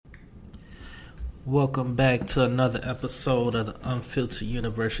Welcome back to another episode of the Unfiltered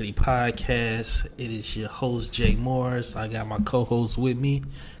University Podcast. It is your host, Jay Morris. I got my co-host with me.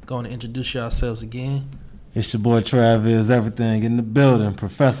 Going to introduce yourselves again. It's your boy Travis, everything in the building,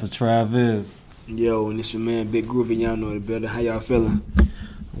 Professor Travis. Yo, and it's your man Big Groovy. Y'all know the building. How y'all feeling?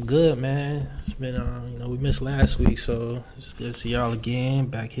 I'm good, man. It's been, we missed last week, so it's good to see y'all again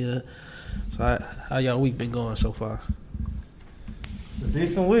back here. So, how y'all week been going so far? It's a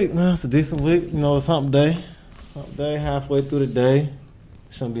decent week, man. It's a decent week. You know, it's hump day. Hump day, halfway through the day.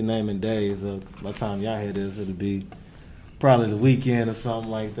 Shouldn't be naming days. By the time y'all hear this, it'll be probably the weekend or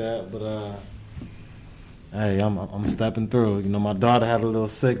something like that. But, hey, I'm stepping through. You know, my daughter had a little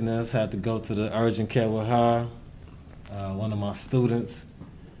sickness. Had to go to the urgent care with her. One of my students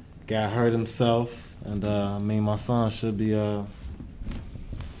got hurt himself. And, my son should be going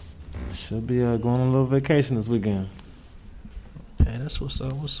on a little vacation this weekend. Hey, that's what's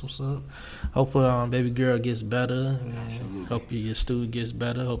up. Hopefully, baby girl gets better. Hope your student gets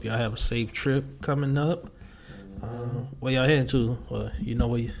better. Hope y'all have a safe trip coming up. Where y'all heading to? You know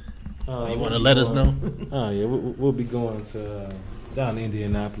where you want to let us know? Yeah, we'll be going to down to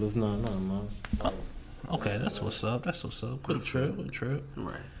Indianapolis. No, much. Okay, that's what's up. Quick trip.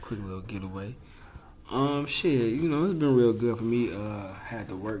 Right, quick little getaway. You know, it's been real good for me. Had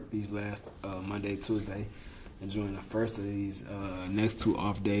to work these last Monday, Tuesday. Enjoying the first of these next 2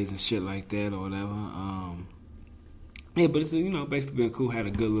 off days and shit like that or whatever. But it's basically been cool. Had a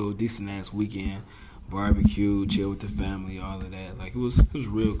good little decent ass weekend, barbecue, chill with the family, all of that. Like it was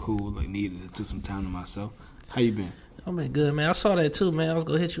real cool. Like took some time to myself. How you been? I've been good, man. I saw that too, man. I was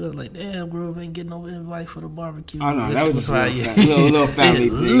gonna hit you up like, damn, Groove ain't getting no invite for the barbecue. Oh no, that was just a little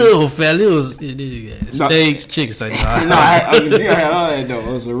family thing. Little family. It was steaks, chicken. Like, I had all that though.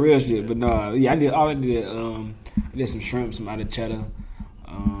 It was some real shit. But no, yeah, I did some shrimp, some out of cheddar,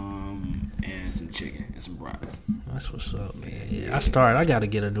 and some chicken and some brats. That's what's up, man. Yeah, I gotta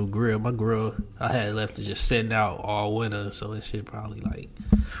get a new grill. My grill, I had left it just sitting out all winter, so this shit probably like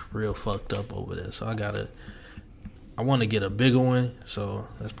real fucked up over there. So I want to get a bigger one, so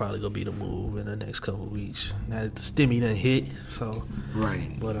that's probably gonna be the move in the next couple of weeks. Now that the stimmy done hit, so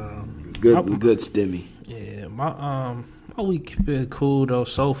right. But good stimmy. Yeah, my week been cool though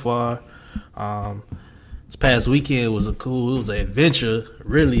so far. This past weekend was it was an adventure,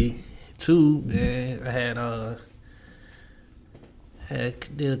 really, too, man. I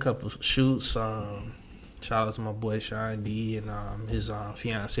did a couple of shoots. Shout out to my boy Shine D and his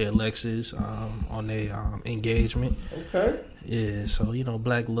fiance Alexis on their engagement. Okay. Yeah, so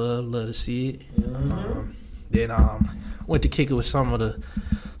black love to see it. Mm-hmm. Then went to kick it with some of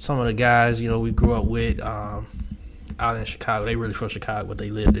the guys we grew up with out in Chicago. They really from Chicago, but they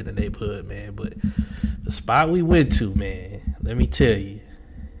lived in the neighborhood, man. But the spot we went to, man, let me tell you.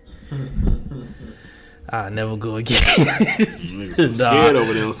 I'll never go again. Scared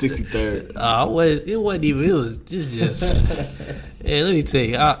over there on 63rd. It wasn't even. It was just. Yeah, let me tell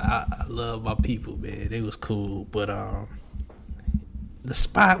you, I love my people, man. They was cool, but the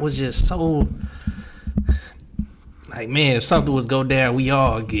spot was just so. Like, man, if something was go down, we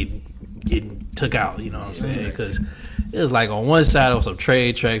all getting took out. You know what I'm saying? Because it was like on one side it was some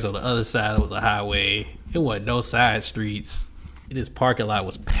trade tracks, on the other side it was a highway. It wasn't no side streets. This parking lot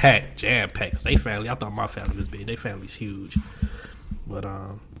was packed, jam-packed. Cause they family, I thought my family was big. They family's huge. But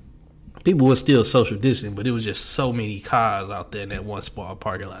people were still social distancing, but it was just so many cars out there in that one spot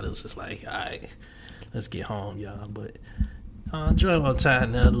parking lot. It was just like, all right, let's get home, y'all. But enjoyed my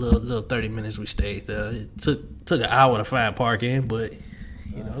time there. A little 30 minutes we stayed there. It took an hour to find parking, but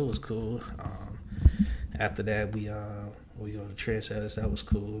it was cool. After that, we go to Trendsetters. That was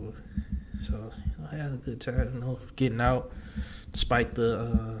cool. So I had a good time, getting out. Despite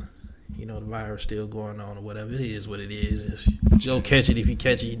the the virus still going on or whatever, it is what it is. If you don't catch it, if you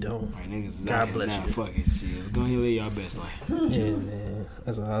catch it, you don't. Right, niggas God bless you. Fuck it, shit. Go ahead and live your best life. Yeah, man.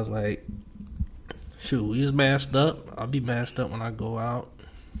 That's why I was like, shoot, we was masked up. I'll be masked up when I go out.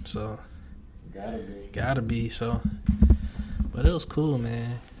 So gotta be. So, but it was cool,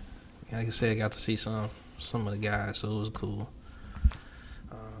 man. Like I said, I got to see some of the guys, so it was cool.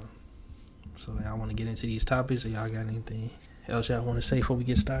 So I want to get into these topics. Or y'all got anything else y'all want to say before we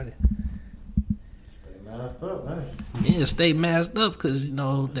get started? Stay masked up, man. Yeah, stay masked up because,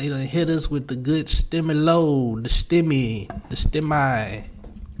 they done hit us with the good stimmy, the stimmi. I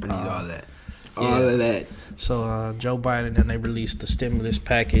need all that. All of that. So Joe Biden and they released the stimulus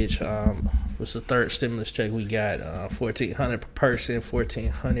package. Was the third stimulus check we got. $1,400 per person,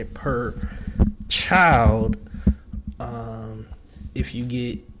 $1,400 per child. If you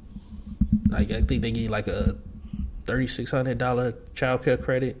get, I think they give you like a $3,600 child care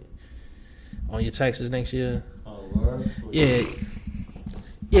credit. on your taxes next year. Oh, word?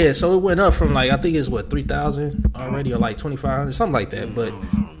 Yeah. So it went up from like I think it's what 3,000 already or like 2,500 something like that.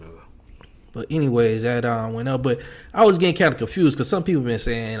 But anyways, that went up. But I was getting kind of confused because some people been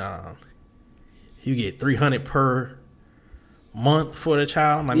saying you get 300 per month for the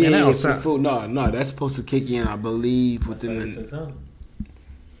child. I'm like, man, that don't sound. Food. No, that's supposed to kick in, I believe, within the.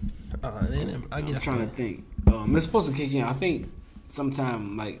 I guess I'm trying to think. It's supposed to kick in. I think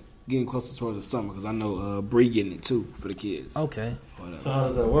sometime like getting closer towards the summer because I know Bree getting it too for the kids. Okay. So how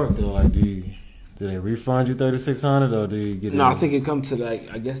does that work though? Like, do they refund you $3,600 or do you get? No, I think it comes to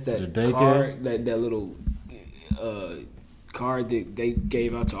like I guess that card, that little card that they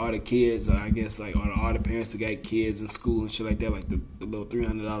gave out to all the kids. I guess like all the parents that got kids in school and shit like that. Like the little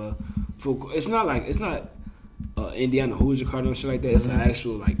 $300 full. It's not Indiana Hoosier card or shit like that. It's an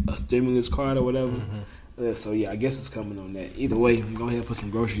actual like a stimulus card or whatever. So yeah, I guess it's coming on that. Either way, I'm going ahead and put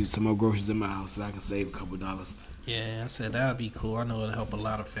some more groceries in my house so that I can save a couple dollars. Yeah, I said that would be cool. I know it'll help a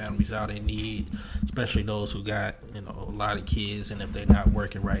lot of families out in need, especially those who got a lot of kids, and if they're not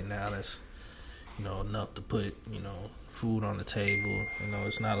working right now, that's enough to put food on the table.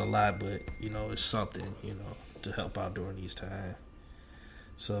 It's not a lot, but it's something to help out during these times.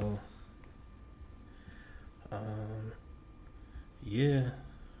 So.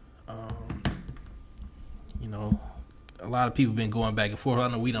 A lot of people been going back and forth. I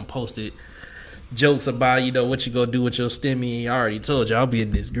know we done posted jokes about, what you gonna do with your stimmy. I already told you I'll be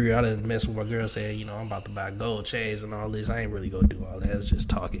in this grill. I didn't mess with my girl saying, I'm about to buy gold chains and all this. I ain't really gonna do all that. It's just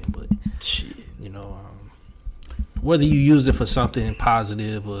talking, but shit, whether you use it for something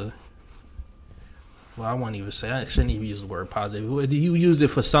positive or, well, I won't even say, I shouldn't even use the word positive. Whether you use it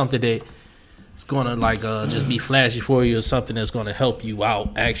for something that it's gonna just be flashy for you or something that's gonna help you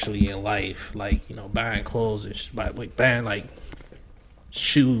out actually in life, like buying clothes and buying like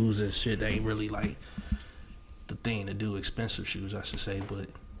shoes and shit ain't really like the thing to do. Expensive shoes, I should say, but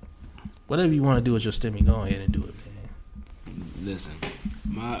whatever you want to do with your stimmy, go ahead and do it, man. Listen,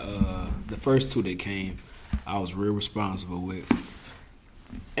 my the first two that came, I was real responsible with.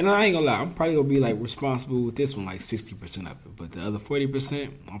 And I ain't gonna lie, I'm probably gonna be like responsible with this one, like 60% of it. But the other 40%,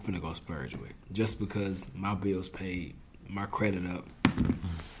 I'm finna go splurge with. Just because my bills paid, my credit up,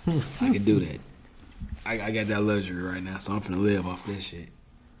 I can do that. I got that luxury right now, so I'm finna live off this shit.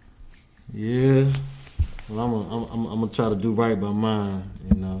 Yeah. Well, I'm gonna try to do right by mine.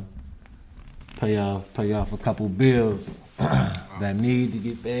 Pay off a couple bills that need to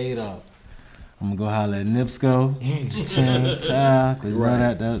get paid off. I'm gonna go holler at NIPSCO, child, cause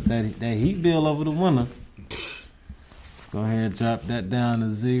right. that heat bill over the winter. Go ahead and drop that down to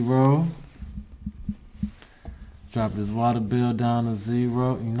 0. Drop this water bill down to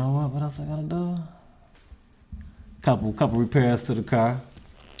 0. You know what? What else I gotta do? Couple repairs to the car.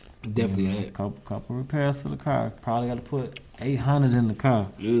 Definitely. Couple repairs to the car. Probably gotta put $800 in the car.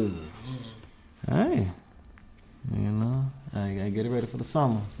 Ugh. Hey, I gotta get it ready for the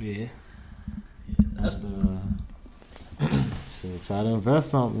summer. Yeah. That's so try to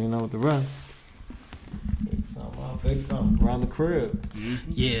invest something, with the rest. Fix something around the crib.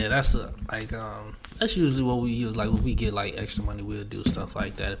 Mm-hmm. Yeah, that's that's usually what we use. Like when we get like extra money, we'll do stuff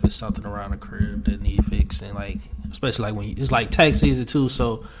like that. If it's something around the crib that need fixing, like especially like when it's like tax season too,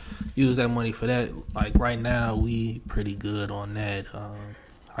 so use that money for that. Like right now, we pretty good on that.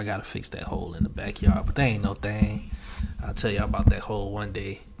 I gotta fix that hole in the backyard, but that ain't no thing. I'll tell y'all about that hole one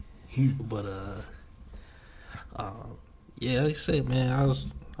day. But yeah, like I said, man,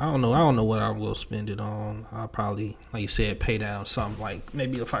 I don't know what I will spend it on. I'll probably, like you said, pay down something like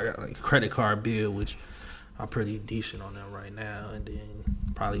maybe if I got like a credit card bill, which I'm pretty decent on that right now, and then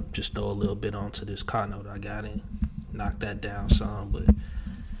probably just throw a little bit onto this car note I got and knock that down some. But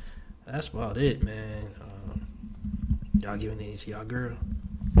that's about it, man. Y'all giving any to y'all girl?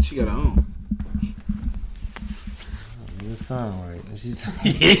 She got her own. It sound right.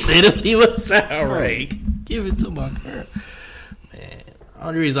 He said it even sound right. Give it to my girl, man. The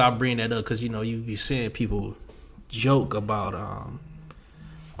only reason I bring that up because you be seeing people joke about I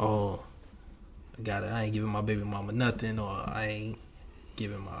ain't giving my baby mama nothing, or I ain't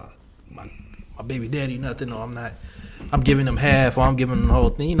giving my baby daddy nothing, or I'm giving them half, or I'm giving them the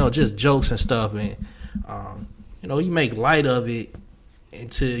whole thing. Just jokes and stuff, and you make light of it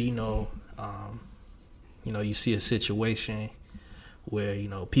until you see a situation where,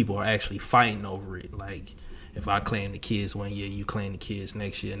 people are actually fighting over it. Like, if I claim the kids one year, you claim the kids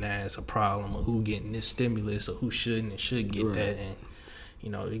next year, now it's a problem of who getting this stimulus or who shouldn't and should get that. And,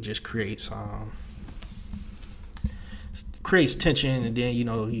 it just creates tension. And then,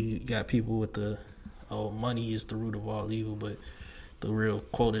 you got people with the, money is the root of all evil. But, the real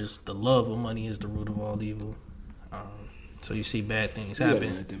quote is, "The love of money is the root of all evil." So you see bad things You gotta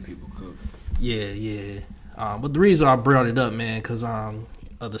happen. let them people cook. Yeah. But the reason I brought it up, man, because of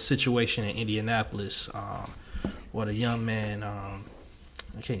the situation in Indianapolis, where the young man, I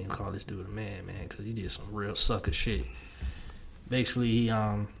can't even call this dude a man, because he did some real sucker shit. Basically,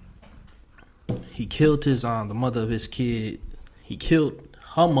 he killed the mother of his kid. He killed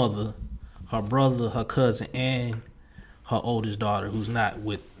her mother, her brother, her cousin, and her oldest daughter, who's not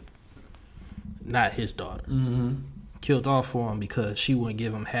his daughter. Mm-hmm. Killed all four of them because she wouldn't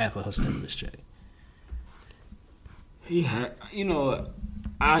give him half of her stimulus check. He had,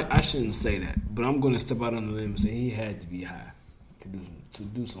 I shouldn't say that, but I'm gonna step out on the limb and say he had to be high to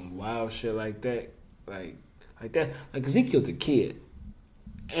do some wild shit like that, like because he killed a kid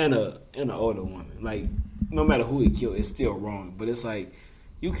and an older woman. Like, no matter who he killed, it's still wrong. But it's like,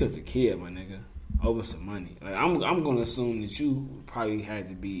 you killed a kid, my nigga, over some money. Like, I'm gonna assume that you probably had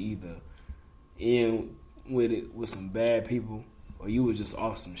to be either in with it with some bad people, or you was just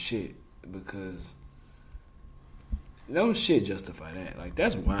off some shit, because no shit justify that. Like,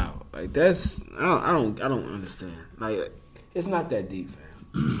 that's wild. Like, that's I don't understand. Like, it's not that deep,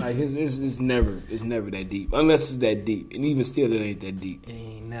 fam. Like, it's never that deep, unless it's that deep, and even still, it ain't that deep. It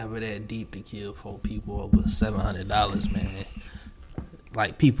ain't never that deep to kill 4 people over $700, man.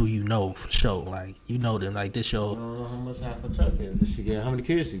 Like, people you know for sure. Like, you know them. Like, this I show. don't know how much half a truck is. Did she get? How many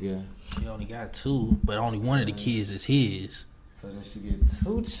kids she get? She only got 2, but only one of the kids is his. So then she get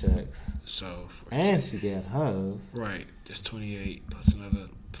 2 checks, So and she get hers. right, that's 28 plus another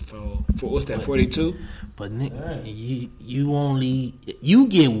 4. What's that? 42. But Right. you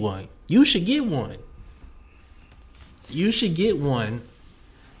get one. You should get one. You should get one.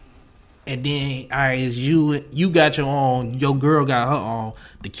 And then, all right, is you got your own. Your girl got her own.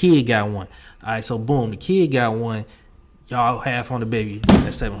 The kid got one. All right, so boom, the kid got one. Y'all half on the baby.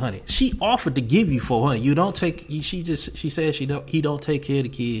 That's $700. She offered to give you $400. You don't take. She said he don't take care of the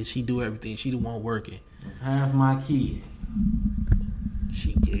kids. She do everything. She the one working. It's half my kid.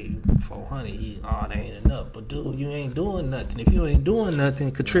 She gave $400. That ain't enough. But dude, you ain't doing nothing. If you ain't doing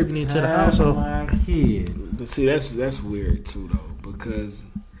nothing, contributing to the Half household. my kid. But see, that's weird too, though, because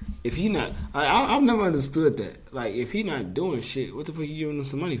if he not, I've never understood that. Like, if he not doing shit, what the fuck you giving him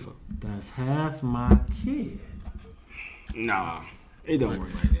some money for? That's half my kid. Nah, it don't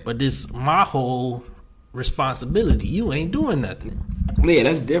work like that. But this my whole responsibility. You ain't doing nothing. Yeah,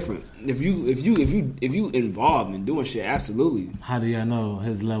 that's different. If you involved in doing shit, absolutely. How do y'all know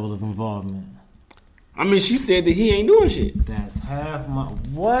his level of involvement? I mean, she said that he ain't doing shit. That's half my.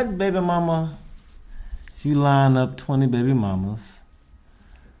 What, baby mama? If you line up 20 baby mamas,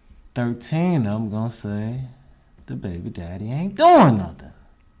 13 of them gonna say the baby daddy ain't doing nothing.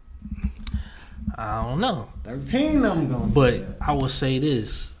 I don't know. 13 of them gonna say But that. I will say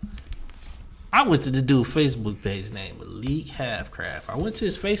this. I went to the dude Facebook page named Malik Halfcraft. I went to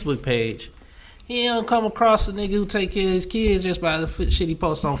his Facebook page. He don't come across a nigga who take care of his kids just by the shit he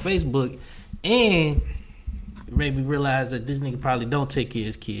posts on Facebook. And it made me realize that this nigga probably don't take care of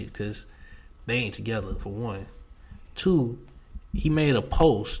his kids because they ain't together, for one. 2, he made a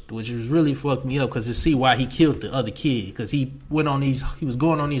post, which was really fucked me up because to see why he killed the other kid. Because he was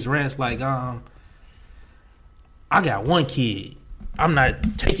going on these rants like, I got 1 kid. I'm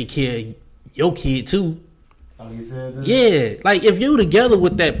not taking care of your kid too. Oh, you said that? Yeah, like if you together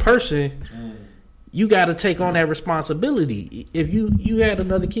with that person, you got to take on that responsibility. If you had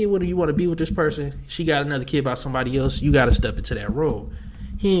another kid with her, you want to be with this person. She got another kid by somebody else. You got to step into that role.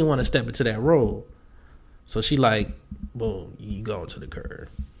 He didn't want to step into that role, so she like, boom, you going to the curb.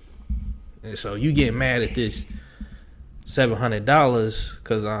 And so you get mad at this $700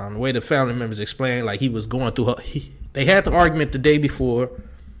 because the way the family members explained, like he was going through her. They had the argument the day before.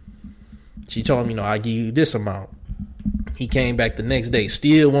 She told him, I give you this amount. He came back the next day,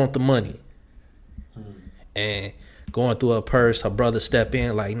 still want the money. And going through her purse, her brother stepped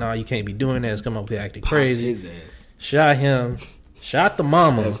in, like, no, you can't be doing that. It's come up here acting crazy. His ass. Shot him. Shot the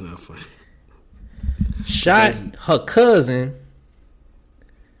mama. That's not funny. Shot her cousin.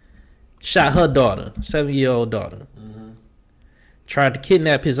 Shot her daughter, 7-year-old daughter. Tried to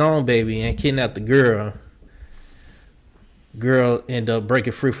kidnap his own baby and kidnap the girl. Girl ended up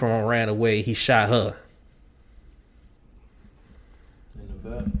breaking free from him, ran away. He shot her. In the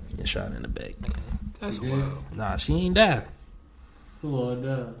back. He shot in the back, man. That's wild. Nah, she ain't died. Who are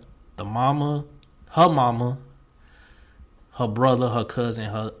that? The mama, her brother, her cousin,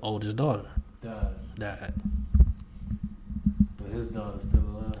 her oldest daughter died. But his daughter's still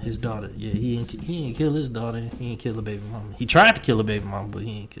alive. His daughter, yeah, he ain't kill his daughter. He ain't kill the baby mama. He tried to kill the baby mama, but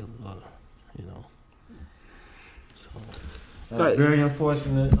he ain't kill her daughter. So Like- very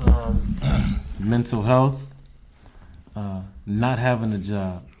unfortunate. Mental health, not having a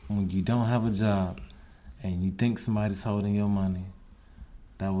job. When you don't have a job and you think somebody's holding your money,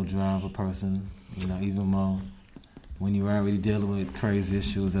 that will drive a person, even more. When you're already dealing with crazy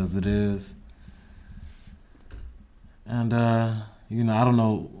issues as it is. And, I don't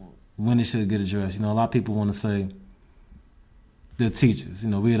know when it should get addressed. A lot of people want to say, the teachers,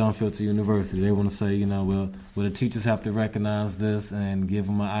 we at Unfiltered University, they want to say, well, the teachers have to recognize this and give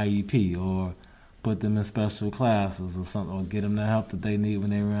them an IEP or put them in special classes or something, or get them the help that they need when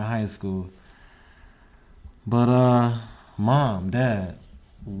they were in high school. But, Mom, Dad,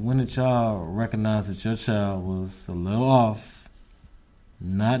 when did y'all recognize that your child was a little off,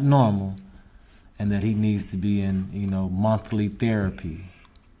 not normal, and that he needs to be in, monthly therapy?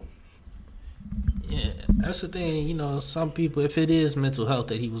 Yeah, that's the thing. Some people, if it is mental health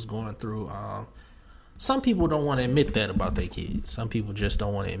that he was going through, some people don't want to admit that about their kids. Some people just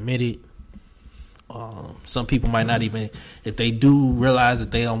don't want to admit it. Some people might not even, if they do realize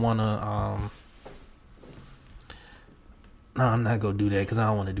that they don't want to, no, I'm not going to do that because I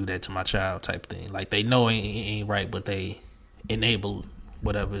don't want to do that to my child type thing. Like, they know it ain't right, but they enable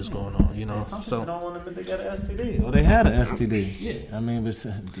whatever is going on, Some people don't want to admit they got an STD or they had an STD. Yeah. I mean, but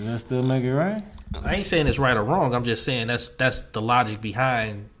do that still make it right? I ain't saying it's right or wrong. I'm just saying that's the logic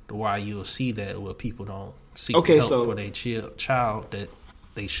behind why you'll see that where people don't seek help for their child that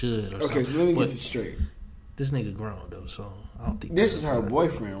they should. Or okay, something. so let me But get this straight. This nigga grown though, so I don't think This is her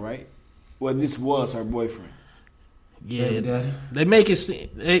boyfriend, right? Well, this was her boyfriend. Yeah, they make it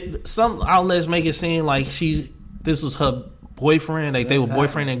seem. Some outlets make it seem like this was her boyfriend, like they were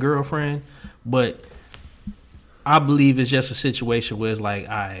boyfriend and girlfriend, but I believe it's just a situation where it's like,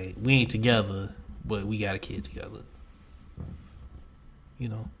 we ain't together, but we got a kid together.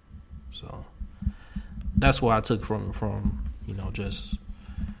 So that's what I took from just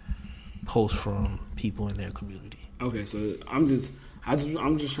posts from people in their community. Okay, so I'm just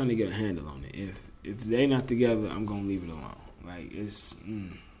trying to get a handle on it. If they not together, I'm gonna leave it alone. Like it's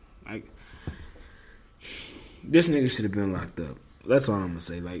like this nigga should have been locked up. That's all I'm gonna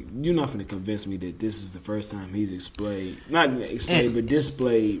say. Like, you're not gonna convince me that this is the first time he's displayed violent behavior.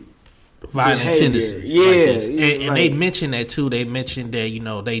 tendencies. Yeah, like this. And like, they mentioned that too. They mentioned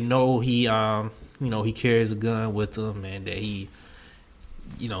that they know he he carries a gun with him, and that he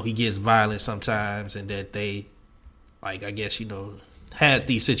gets violent sometimes, and that they I guess had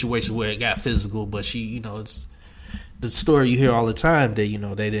these situations where it got physical, but it's the story you hear all the time that they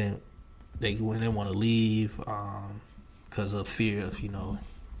didn't want to leave because of fear of he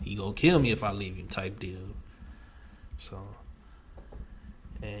gonna kill me if I leave him type deal. So,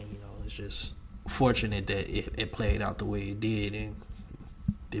 and it's just fortunate that it played out the way it did, and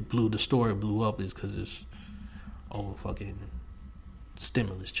the story blew up is because it's over fucking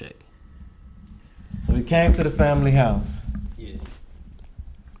stimulus check. So he came to the family house. Yeah.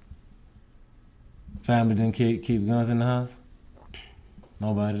 Family didn't keep guns in the house?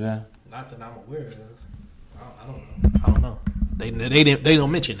 Nobody there? Not that I'm aware of. I don't know. They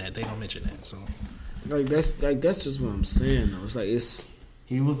don't mention that. They don't mention that. So that's just what I'm saying though. It's like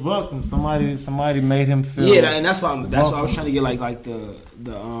he was welcome. Somebody made him feel. Yeah, and that's why I was trying to get like the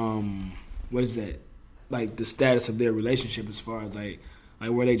what is that? Like the status of their relationship as far as like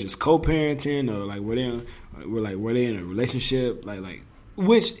were they just co-parenting or like were they in a relationship like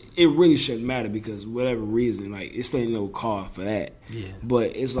which it really shouldn't matter because whatever reason like it's ain't no call for that. Yeah.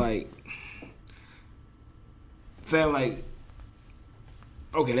 But it's like felt like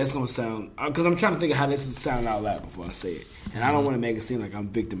okay, that's gonna sound because I'm trying to think of how this would sound out loud before I say it, and I don't want to make it seem like I'm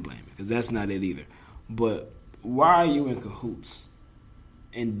victim blaming because that's not it either. But why are you in cahoots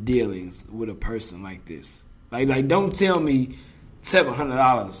in dealings with a person like this? Like don't tell me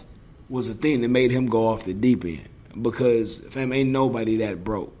 $700 was a thing that made him go off the deep end because fam ain't nobody that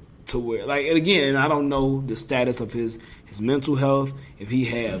broke to where like and again and I don't know the status of his mental health if he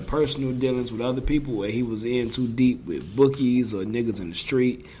had personal dealings with other people where he was in too deep with bookies or niggas in the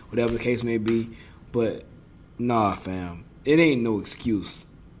street whatever the case may be but nah fam it ain't no excuse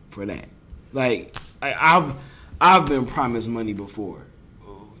for that like I've been promised money before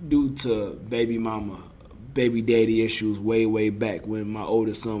due to baby daddy issues way back when my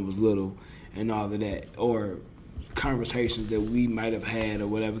oldest son was little and all of that or conversations that we might have had or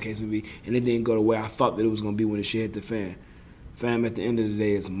whatever the case may be and it didn't go the way I thought that it was going to be when the shit hit the fan. Fam, at the end of the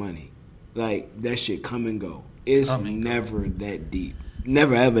day it's money. Like that shit come and go. It's never that deep.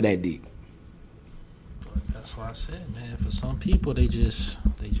 Never ever that deep. That's why I said, man, for some people they just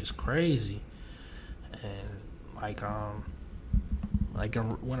crazy. And like Like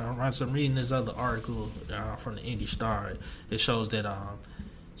when I'm reading this other article from the Indy Star, it shows that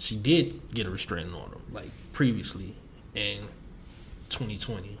she did get a restraining order like previously in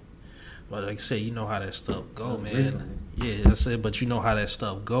 2020. But like I said, you know how that stuff go, man. Recently. Yeah, I said, but you know how that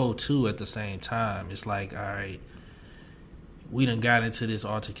stuff go too. At the same time, it's like, all right, we done got into this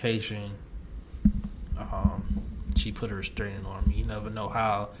altercation. She put a restraining on me. You never know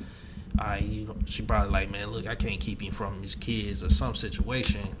how. She probably like, man, look, I can't keep him from his kids or some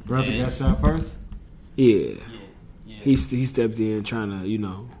situation. Brother And- got shot first? Yeah. Yeah. He stepped in trying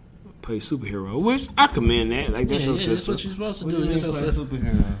to, play superhero, which I commend that. Like, that's your That's sister. what you're supposed to What do. do you That's mean your play sister.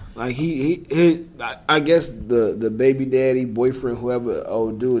 superhero? Like, he I guess the baby daddy, boyfriend, whoever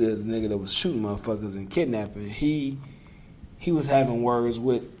old dude is, nigga that was shooting motherfuckers and kidnapping, he was having words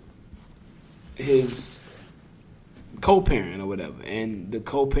with his co-parent or whatever, and the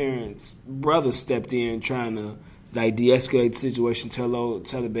co-parent's brother stepped in trying to like de-escalate the situation, tell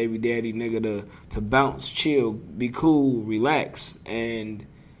the baby daddy nigga to bounce, chill, be cool, relax, and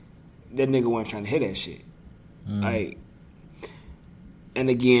that nigga wasn't trying to hear that shit. Like, and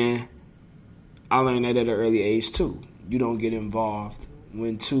again, I learned that at an early age too. You don't get involved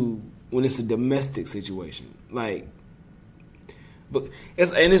when it's a domestic situation. Like, but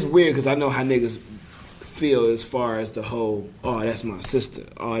it's weird because I know how niggas feel as far as the whole, oh, that's my sister,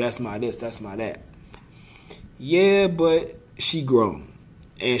 oh, that's my this, that's my that. Yeah, but she grown,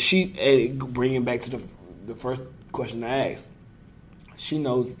 and bringing back to the first question I asked, she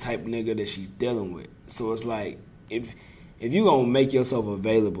knows the type of nigga that she's dealing with. So it's like, if you gonna make yourself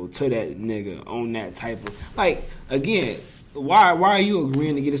available to that nigga on that type of, like, again, why are you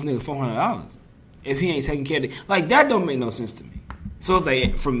agreeing to get this nigga $400 if he ain't taking care of it? Like, that don't make no sense to me. So it's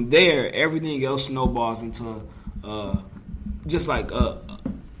like, from there, everything else snowballs into just like a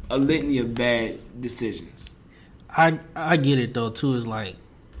litany of bad decisions. I get it though too. It's like,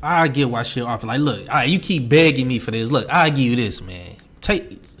 I get why she'll offer. Like, look, all right, you keep begging me for this. Look, I give you this, man.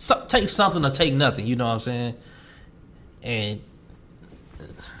 Take something or take nothing. You know what I'm saying? And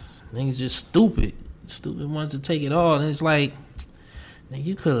niggas just stupid ones to take it all. And it's like, nigga,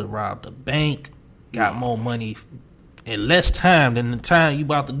 you could have robbed a bank, got more money in less time than the time you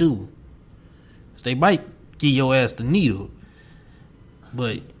about to do. They might give your ass the needle,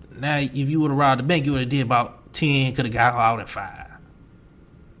 but now if you would have robbed the bank, you would have did about 10. Could have got out at 5.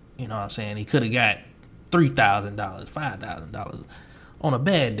 You know what I'm saying? He could have got $3,000, $5,000 on a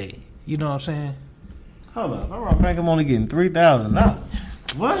bad day. You know what I'm saying? Hold up. I robbed a bank, I'm only getting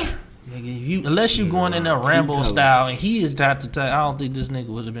 $3,000. What? Nigga, unless you going in that Rambo style, and he is not the type. I don't think this nigga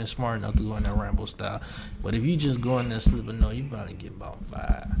would have been smart enough to go in that Rambo style. But if you just go in there slipping, no, you probably get about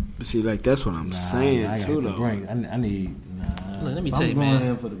 5. But see, like, that's what I'm saying I too, got though. to bring. I need. Look, let me if tell I'm you, going man.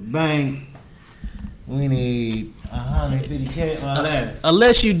 in for the bank. We need 150K or less.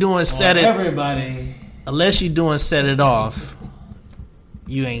 Unless you doing set it, Everybody. unless you doing set it off,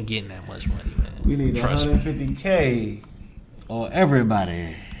 you ain't getting that much money, man. We need Trust me. 150K or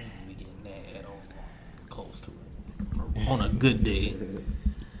everybody. We getting that at all close to it on a good day.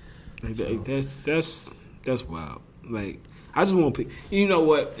 Like, that's wild. Like, I just want people. You know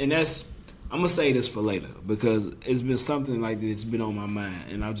what? And I'm gonna say this for later because it's been something like this been on my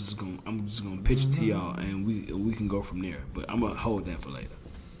mind, and I'm just gonna pitch it to y'all, and we can go from there. But I'm gonna hold that for later.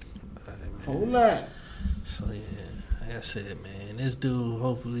 Hold that. So yeah, like I said, man, this dude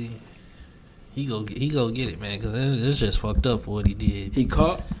hopefully he go get it, man, because it's just fucked up for what he did. He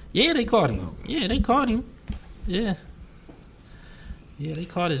caught. Yeah, they caught him. Yeah, they caught him. Yeah, they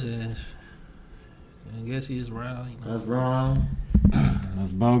caught his ass. I guess he is wild. You know. That's wrong.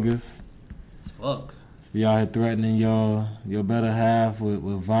 That's bogus. Fuck. If y'all here threatening your better half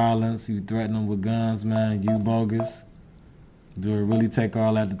with violence, you threaten them with guns, man, you bogus. Do it really take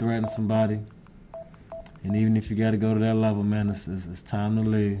all that to threaten somebody? And even if you got to go to that level, man, it's time to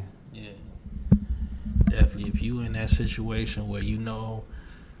leave. Yeah. Definitely, if you in that situation where you know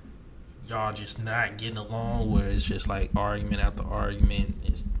y'all just not getting along, where it's just like argument after argument,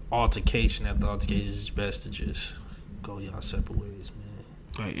 it's altercation after altercation, it's best to just go y'all separate ways, man.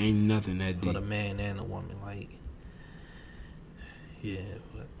 Like, ain't nothing that For deep. the man and the woman, like, yeah,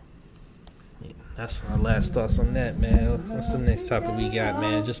 but yeah, that's our last thoughts on that, man. What's the next topic we got,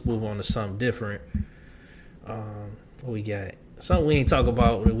 man? Just move on to something different. What we got? Something we ain't talk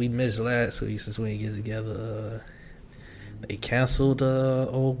about that we missed last week since we didn't get together. They canceled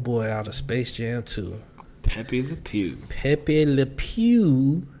old boy out of Space Jam 2. Pepe Le Pew. Pepe Le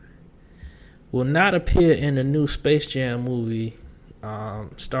Pew will not appear in the new Space Jam movie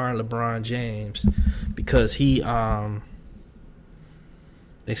starring LeBron James because he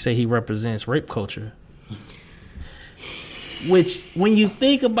they say he represents rape culture. Which, when you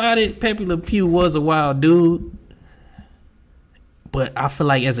think about it, Pepe Le Pew was a wild dude. But I feel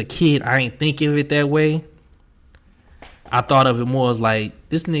like as a kid, I ain't think of it that way. I thought of it more as like,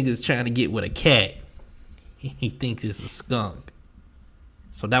 this nigga's trying to get with a cat. He thinks it's a skunk.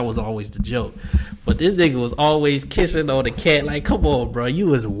 So that was always the joke. But this nigga was always kissing on the cat. Like, come on, bro. You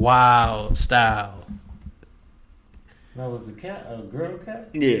was wild style. That was the cat, a girl cat?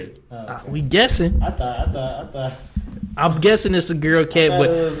 Yeah. Okay. We guessing. I thought. I'm guessing it's a girl cat. But But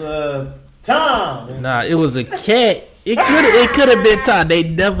it was Tom. nah, it was a cat. It could have been Tom. They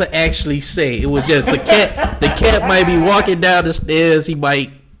never actually say. It was just the cat. The cat might be walking down the stairs. He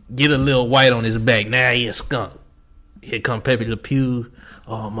might get a little white on his back. Nah, he a skunk. Here come Pepe Le Pew.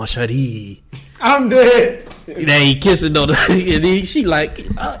 Oh, my shawty. I'm dead. Then he kissing on the, and she like, get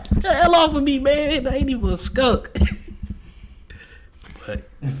the hell off of me, man. I ain't even a skunk. But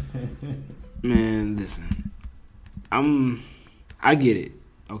Man, listen. I get it,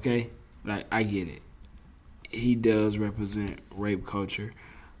 okay? Like, I get it. He does represent rape culture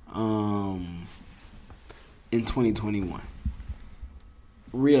in 2021.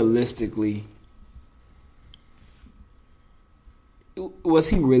 Realistically, was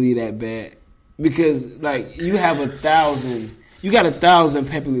he really that bad? Because, like, you got 1,000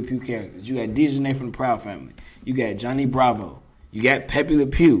 Pepe Le Pew characters. You got Dejanay from the Proud Family. You got Johnny Bravo. You got Pepe Le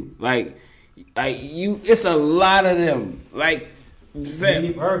Pew. Like it's a lot of them. Like,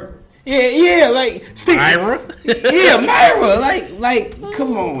 Steve Urkel. Yeah, like Steve. Myra? Yeah, Myra. Like,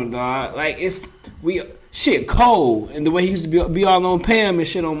 come on, dog. Like, Cole, and the way he used to be all on Pam and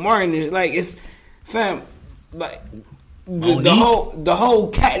shit on Martin. Like, it's fam. Like, the whole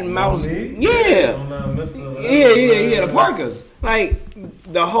cat and mouse. Yeah, the Parkers. Like,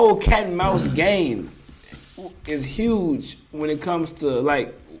 the whole cat and mouse game is huge when it comes to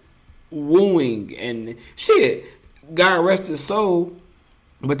like wooing and shit. God rest his soul.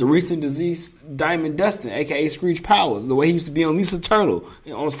 But the recent deceased Diamond Dustin, a.k.a. Screech Powers, the way he used to be on Lisa Turtle,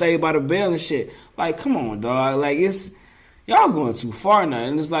 on Saved by the Bell and shit. Like, come on, dog. Like, y'all going too far now.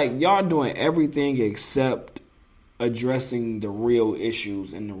 And it's like, y'all doing everything except addressing the real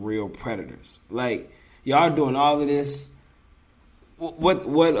issues and the real predators. Like, y'all doing all of this. What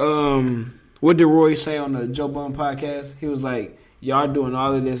did Roy say on the Joe Budden podcast? He was like, y'all doing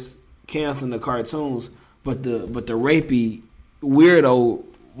all of this canceling the cartoons, but the rapey weirdo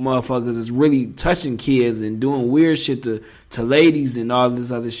motherfuckers is really touching kids and doing weird shit to ladies and all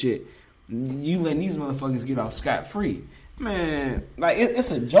this other shit. You letting these motherfuckers get off scot-free. Man, like, it's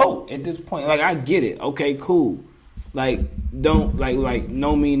a joke at this point. Like, I get it. Okay, cool. Like, don't, like,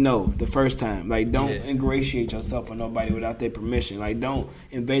 no mean no the first time. Like, don't ingratiate yourself with nobody without their permission. Like, don't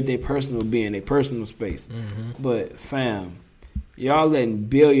invade their personal being, their personal space. Mm-hmm. But, fam, y'all letting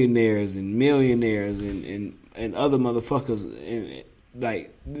billionaires and millionaires and other motherfuckers and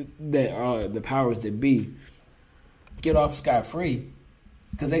like that are the powers that be get off scot-free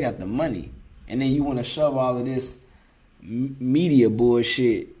because they got the money, and then you want to shove all of this media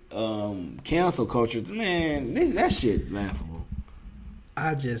bullshit, cancel culture. Man, that shit laughable.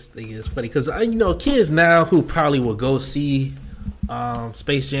 I just think it's funny because kids now who probably will go see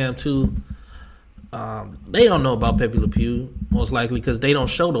Space Jam 2, they don't know about Pepe Le Pew, most likely, because they don't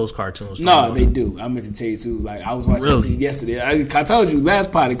show those cartoons. No, they do. I meant to tell you, too. Like, I was watching it yesterday. I told you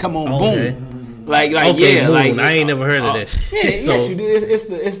last party, come on, okay. Boom. Like, okay, yeah. Boom. Like, I ain't never heard of that. Yeah, yes, you do.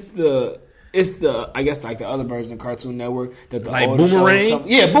 It's the I guess, like, the other version of Cartoon Network that the like older Boomerang? shows come.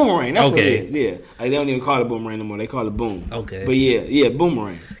 Yeah, Boomerang. That's what it is. Yeah. Like, they don't even call it Boomerang no more. They call it Boom. Okay. But yeah,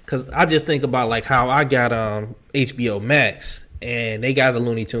 Boomerang. Because I just think about, like, how I got HBO Max, and they got the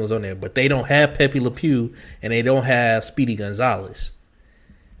Looney Tunes on there, but they don't have Pepe Le Pew, and they don't have Speedy Gonzales.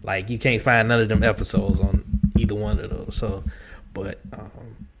 Like, you can't find none of them episodes on either one of those. So, but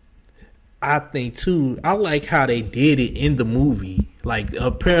I think, too, I like how they did it in the movie. Like,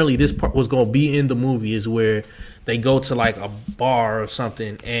 apparently this part was going to be in the movie, is where they go to, like, a bar or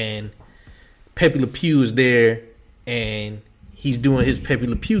something, and Pepe Le Pew is there, and he's doing his Pepe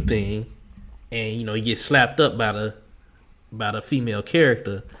Le Pew thing, and, he gets slapped up by the female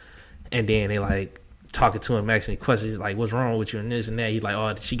character, and then they, like, talking to him, asking questions, like, what's wrong with you, and this and that. He's like,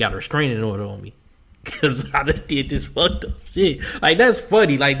 oh, she got a restraining order on me because I done did this fucked up shit. Like, that's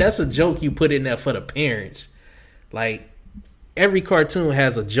funny. Like, that's a joke you put in there for the parents. Like, every cartoon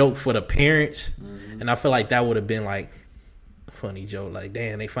has a joke for the parents, and I feel like that would have been, like, a funny joke. Like,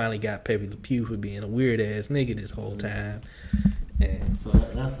 damn, they finally got Pepe Le Pew for being a weird-ass nigga this whole time. And so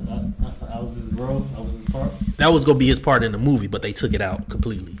that was his role? That was his part? That was going to be his part in the movie, but they took it out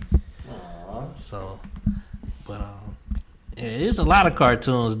completely. So, but yeah, there's a lot of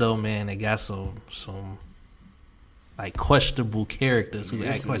cartoons though, man. That got some. like questionable characters who act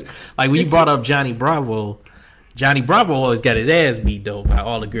It's- questionable. Like when you brought up Johnny Bravo always got his ass beat though by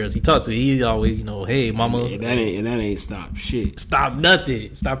all the girls he talked to. He always, hey mama, And that ain't stop shit. stop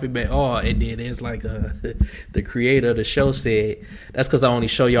nothing, stop it at all. And then it's like the creator of the show said that's because I only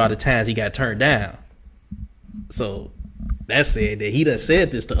show y'all the times he got turned down. So that said that he done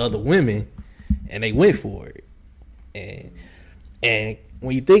said this to other women and they went for it. And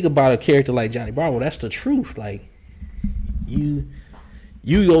when you think about a character like Johnny Bravo, that's the truth. Like you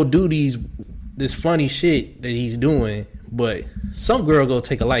go do this funny shit that he's doing, but some girl go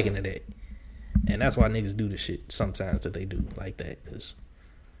take a liking to that, and that's why niggas do the shit sometimes that they do like that, because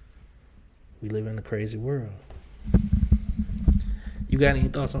we live in a crazy world. You got any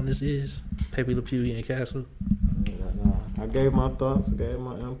thoughts on this? Is Pepe Le Pew and Castle? I gave my thoughts, I gave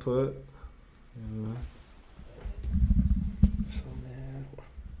my input. So man,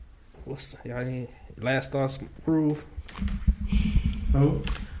 what's y'all any last thoughts? Prove. Who?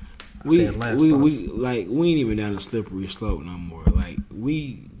 We ain't even down the slippery slope no more. Like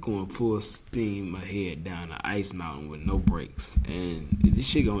we going full steam ahead down the ice mountain with no brakes, and this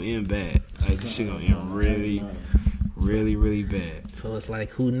shit gonna end bad. Like this shit gonna end really bad. So it's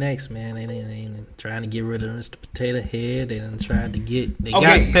like, who next, man? They trying to get rid of Mr. Potato Head. They done tried to get. They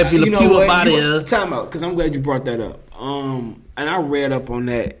got Pepe Le Pew up out of here. Time out, because I'm glad you brought that up. And I read up on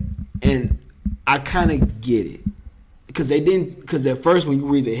that, and I kind of get it. Because at first when you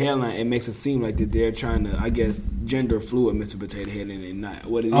read the headline, it makes it seem like that they're trying to, I guess, gender fluid Mr. Potato Head, and they're not.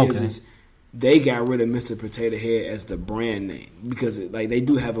 What it is they got rid of Mr. Potato Head as the brand name, because like they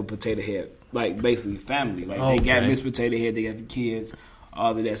do have a Potato Head, like basically family. Like they got Miss Potato Head, they got the kids,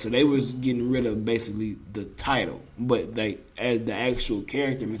 all of that. So they was getting rid of basically the title, but like as the actual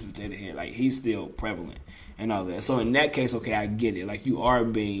character, Mr. Potato Head, like he's still prevalent and all that. So in that case, okay, I get it. Like you are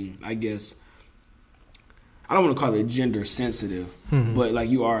being, I guess, I don't want to call it gender sensitive, but like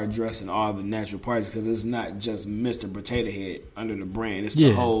you are addressing all the natural parties, because it's not just Mr. Potato Head under the brand. It's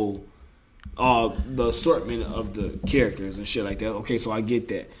the whole, the assortment of the characters and shit like that. Okay, so I get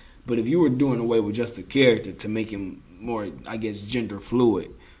that. But if you were doing away with just the character to make him more, I guess, gender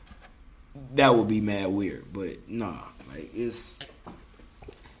fluid, that would be mad weird. But nah, like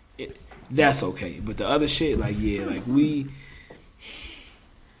that's okay. But the other shit, like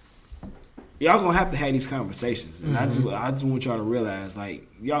y'all gonna have to have these conversations, and I just want y'all to realize, like,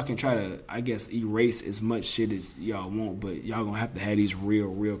 y'all can try to, I guess, erase as much shit as y'all want, but y'all gonna have to have these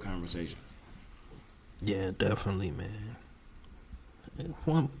real conversations. Yeah, definitely, man.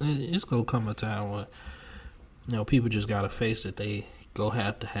 It's gonna come a time when people just gotta face that they go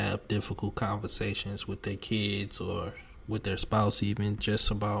have to have difficult conversations with their kids or with their spouse, even just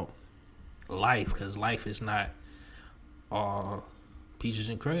about life, because life is not all peaches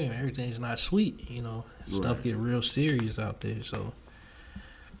and cream. Everything's not sweet, Stuff get real serious out there. So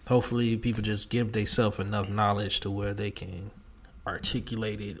hopefully people just give themselves enough knowledge to where they can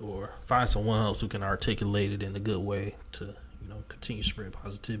articulate it, or find someone else who can articulate it in a good way to continue to spread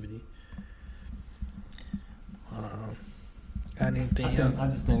positivity. Got anything else? I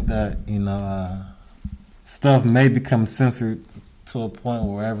just think that stuff may become censored to a point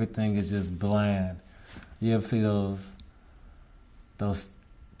where everything is just bland. You ever see those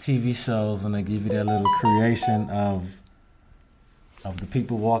TV shows when they give you that little creation of the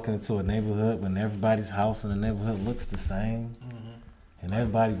people walking into a neighborhood when everybody's house in the neighborhood looks the same, and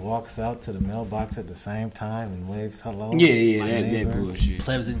everybody walks out to the mailbox at the same time and waves hello? Yeah, that bullshit.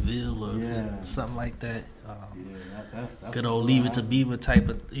 Pleasantville or something like that. That's good old Leave It to Beaver type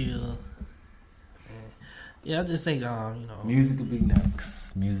of deal. Yeah, I just think music could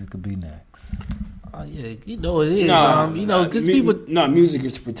be next. Oh yeah, it is. Because people music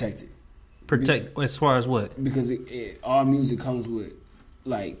is protected. Protect as far as what? Because all music comes with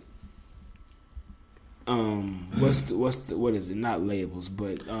like what is it? Not labels,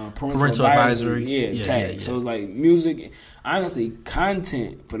 but parental advisory. Yeah, tags. Yeah. So it's like music. Honestly,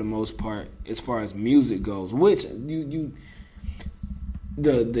 content for the most part, as far as music goes, which the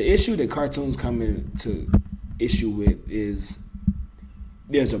issue that cartoons come into issue with is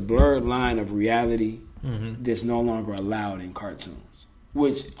there's a blurred line of reality that's no longer allowed in cartoons.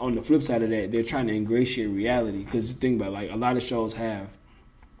 Which, on the flip side of that, they're trying to ingratiate reality, because you think about, like, a lot of shows have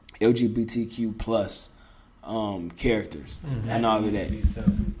LGBTQ plus characters and all of that.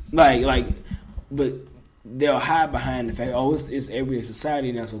 Like, but they'll hide behind the fact, it's everyday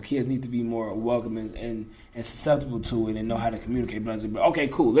society now, so kids need to be more welcoming and susceptible to it and know how to communicate. But okay,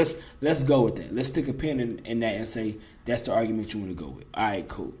 cool, let's go with that. Let's stick a pin in that and say that's the argument you want to go with. All right,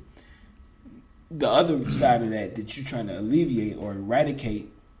 cool. The other side of that you're trying to alleviate or eradicate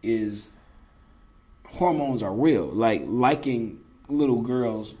is hormones are real. Like liking little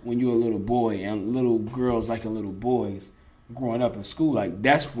girls when you're a little boy and little girls liking little boys growing up in school, like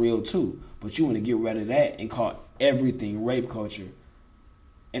that's real too. But you want to get rid of that and call everything rape culture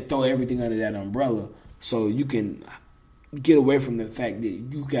and throw everything under that umbrella so you can get away from the fact that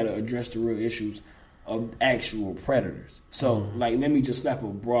you got to address the real issues of actual predators. So, like, let me just slap a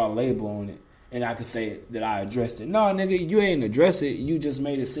broad label on it and I can say that I addressed it. No, nigga, you ain't address it. You just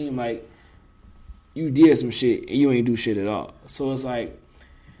made it seem like you did some shit and you ain't do shit at all. So it's like,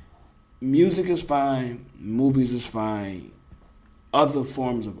 music is fine, movies is fine, other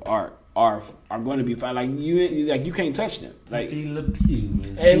forms of art are going to be fine. Like you can't touch them. Like Pepe Le Pew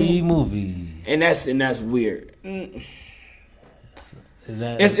is movie, and that's weird.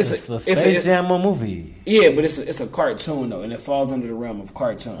 It's a Space Jam movie. Yeah, but it's a cartoon though, and it falls under the realm of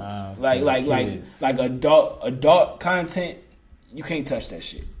cartoons. Like adult content. You can't touch that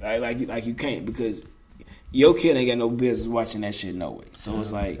shit. Like you can't, because your kid ain't got no business watching that shit no way. So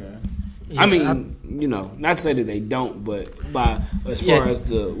it's like. Okay. I mean, you know, not to say that they don't, but as far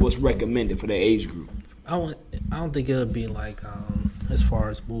as what's recommended for their age group, I don't think it'll be like as far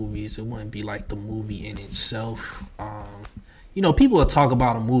as movies, it wouldn't be like the movie in itself. You know, people will talk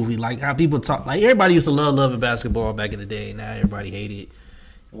about a movie like how people talk. Like everybody used to love basketball back in the day. Now everybody hate it.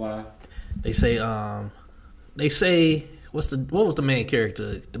 Why? They say what was the main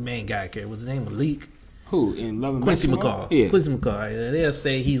character? The main guy character was his name Malik. Who in Love and Quincy Basketball? McCall. Yeah. Quincy McCall. They'll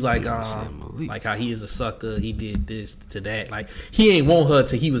say he's like how he is a sucker. He did this to that. Like he ain't want her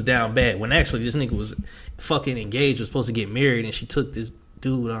till he was down bad. When actually this nigga was fucking engaged, was supposed to get married, and she took this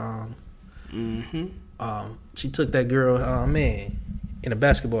dude. She took that girl, man, in a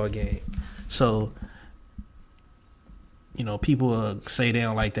basketball game. So, you know, people say they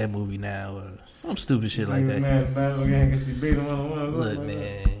don't like that movie now or some stupid shit like that. Look,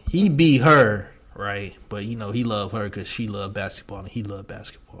 man, he beat her. Right, but you know he loved her because she loved basketball and he loved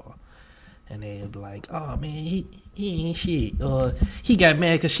basketball, and they'd be like, "Oh man, he ain't shit." He got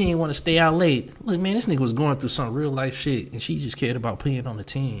mad because she didn't want to stay out late. Look, man, this nigga was going through some real life shit, and she just cared about playing on the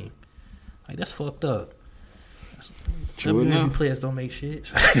team. Like that's fucked up. True enough. Players don't make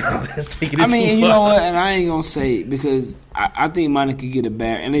shit. I mean, you know what? And I ain't gonna say it because I think Monica get a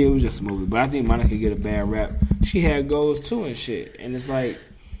bad, and it was just a movie, but I think Monica get a bad rap. She had goals too and shit, and it's like.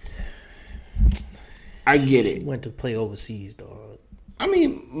 I get it. She went to play overseas, dog. I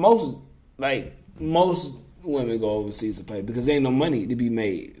mean, most women go overseas to play because there ain't no money to be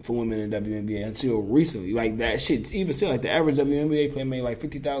made for women in the WNBA until recently. Like that shit, even still, like the average WNBA player made like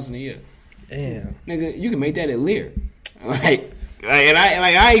 $50,000 a year. Damn, nigga, you can make that at Lear. Like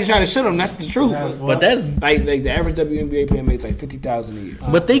I ain't trying to shit them. That's the truth. But that's like the average WNBA player makes like $50,000 a year.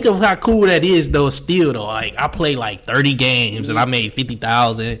 But think of how cool that is, though. Still, though, like I played like 30 games and I made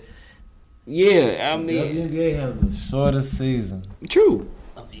 $50,000. Yeah, I mean, WNBA has the shortest season. True.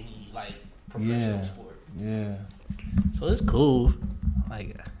 Of any like professional sport. Yeah. So it's cool.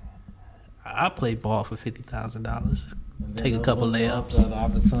 Like I play ball for $50,000. Take a couple layups. The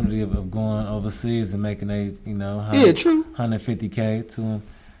opportunity of going overseas and making true, $150K to them.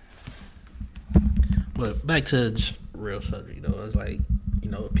 But back to real subject though, it's like,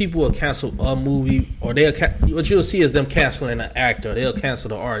 you know, people will cancel a movie, or what you'll see is them canceling an actor. They'll cancel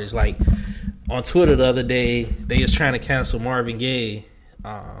the artist. Like on Twitter the other day, they was trying to cancel Marvin Gaye.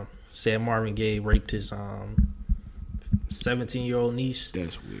 Said Marvin Gaye raped his 17-year-old niece.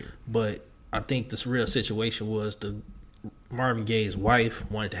 That's weird. But I think this real situation was Marvin Gaye's wife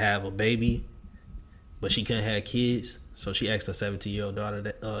wanted to have a baby, but she couldn't have kids, so she asked her 17-year-old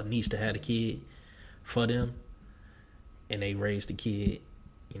daughter, niece, to have a kid for them, and they raised the kid,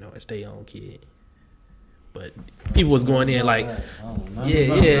 you know, as their own kid. But people was going in like, it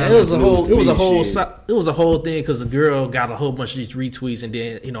was a whole thing because the girl got a whole bunch of these retweets, and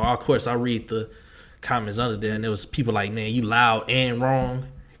then, you know, of course I read the comments under there, and there was people like, man, you loud and wrong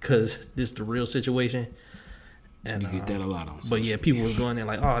because this is the real situation. And you get that a lot on. But yeah, people was going in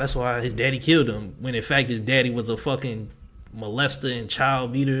like, oh, that's why his daddy killed him, when in fact his daddy was a fucking molester and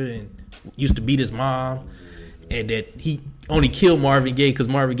child beater and used to beat his mom, and that he only killed Marvin Gaye because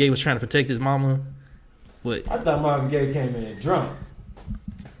Marvin Gaye was trying to protect his mama. But I thought Marvin Gaye came in drunk.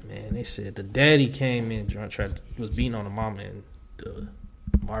 Man, they said the daddy came in drunk, was beating on the mama, and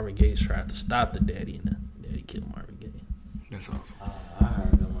Marvin Gaye tried to stop the daddy, and the daddy killed Marvin Gaye. That's awful. I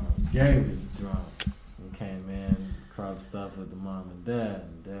heard that Marvin Gaye was drunk and came in, crossed stuff with the mom and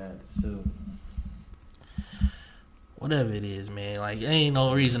dad too. Whatever it is, man. Like, there ain't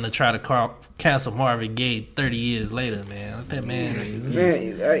no reason to try to cancel Marvin Gaye 30 years later, man. Let that man.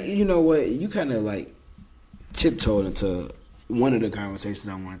 Man, you know what? You kind of like tiptoed into one of the conversations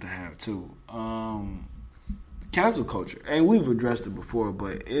I wanted to have too. Cancel culture, and we've addressed it before,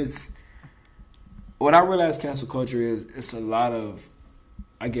 but it's what I realize. Cancel culture is it's a lot of,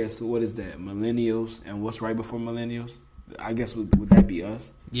 I guess, what is that? Millennials, and what's right before millennials? I guess would that be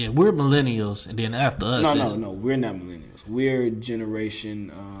us? Yeah, we're millennials, and then after us, No, we're not millennials. We're generation.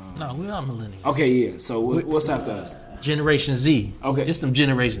 No, we're not millennials. Okay, yeah. So what's after us? Generation Z. Okay. Just them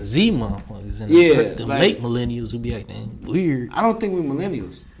Generation Z motherfuckers. And Yeah, the like- late millennials who be acting weird. I don't think we're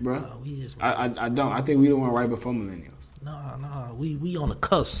millennials, bro. Oh, we is. I don't. I think we the one right before millennials. No, we on the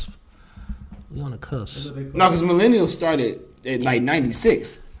cusp. We on the cusp. No, because millennials started at like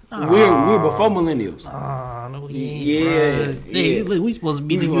 96. We're before millennials. No, we ain't. Yeah, Bruh. Hey, yeah. look, we supposed to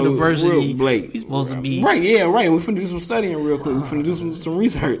be the Real university. Blake. We supposed to be. Right, yeah, right. We're finna do some studying real quick. We're finna do some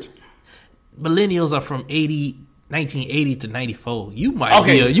research. Millennials are from 1980 to 94. You might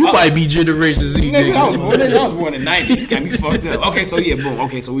Okay. be. You might be Generation Z. Nigga, I Nigga. was born in 90. You got me fucked up. Okay, so yeah, boom.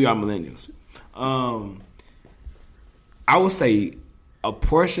 Okay, so we are millennials. I would say a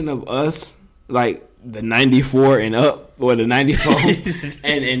portion of us, like the 94 and up, or the 94,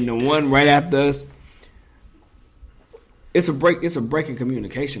 and the one right after us, it's a break in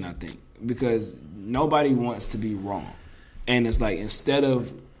communication, I think, because nobody wants to be wrong. And it's like, instead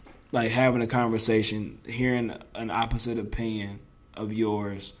of like having a conversation, hearing an opposite opinion of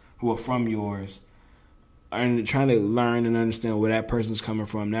yours, who are from yours, and trying to learn and understand where that person's coming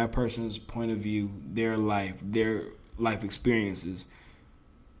from, that person's point of view, their life experiences.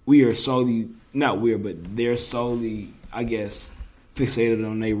 They're solely, I guess, fixated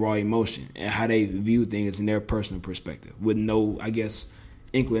on their raw emotion and how they view things in their personal perspective, with no, I guess,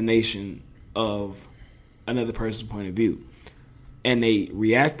 inclination of another person's point of view. And they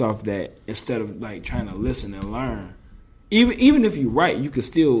react off that instead of like trying to listen and learn. Even if you're right, you could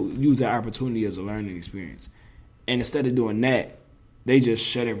still use that opportunity as a learning experience. And instead of doing that, they just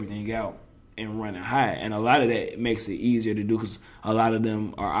shut everything out and run and hide. And a lot of that makes it easier to do because a lot of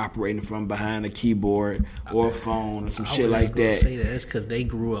them are operating from behind a keyboard or a phone or some shit like that. Say that it's because they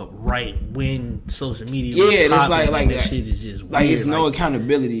grew up right when social media. Yeah, was it's like that shit is just like weird. it's no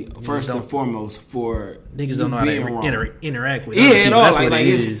accountability first and foremost for niggas don't know how to interact with. Yeah, other at people. all. That's Like what it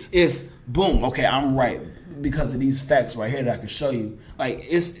is. it's boom. Okay, I'm right because of these facts right here that I can show you. Like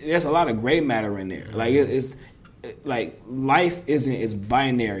there's a lot of gray matter in there. Like it's like life isn't as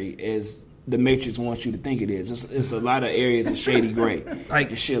binary as the Matrix wants you to think it is. It's a lot of areas of shady gray, Like-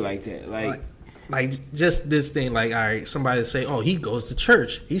 and shit like that. Like just this thing, like, all right, somebody say, oh, he goes to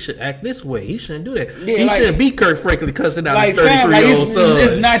church, he should act this way, he shouldn't do that. Yeah, he like- shouldn't be Kirk Franklin cussing out like his 33-year-old son.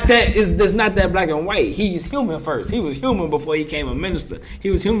 it's not that it's not that black and white. He's human first. He was human before he became a minister. He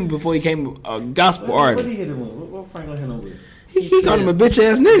was human before he became a gospel What did artist. he hit him with? What Franklin hit him with? He called him a bitch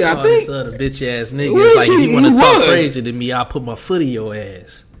ass nigga. I think. A bitch ass nigga. Well, It's like, if he you want to talk was. crazy to me, I'll put my foot in your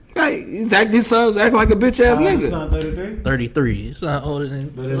ass. Like his son's acting like a bitch ass His nigga. son 33? 33. It's not older than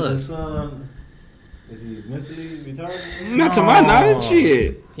But is his us. son, is he mentally retarded? Not to my knowledge,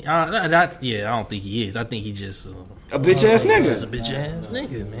 shit. I don't think he is. I think he just A bitch ass just a nigga. bitch ass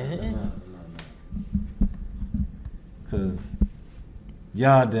nigga, man. Because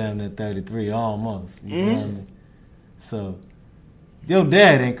y'all damn near 33 almost. You feel me? So, your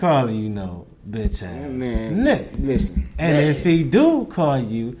dad ain't calling you no bitch ass Man, nigga. listen. And that- if he do call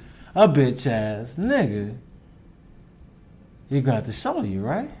you a bitch ass nigga, he got to show you,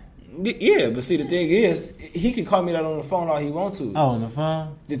 right? Yeah, but see, the thing is, he can call me that on the phone all he wants to. Oh, on the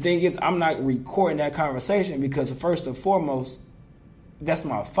phone? The thing is, I'm not recording that conversation because first and foremost, that's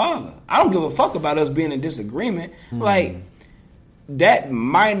my father. I don't give a fuck about us being in disagreement. Like that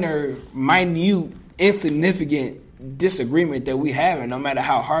minute, insignificant disagreement that we have, and no matter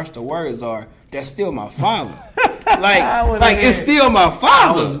how harsh the words are, that's still my father. like it's still my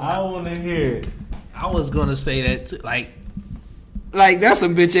father. I want to hear it. I was gonna say that too. Like that's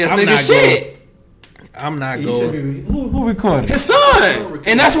some bitch ass I'm nigga not shit. I'm not He should going. be, who recorded it? His son,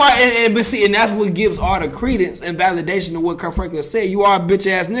 and that's why, and that's what gives all the credence and validation to what Kirk Franklin said. You are a bitch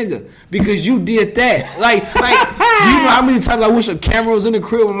ass nigga because you did that. Like, you know how many times I wish a camera was in the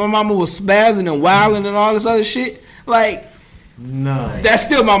crib when my mama was spazzing and wilding and all this other shit. Like, No. that's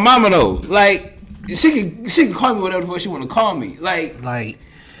still my mama though. Like, she can call me whatever the fuck she want to call me. Like,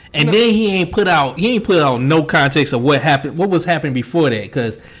 And then he ain't put out no context of what happened, what was happening before that,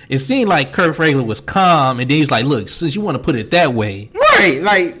 because it seemed like Kirk Franklin was calm, and then he's like, "Look, since you want to put it that way, right?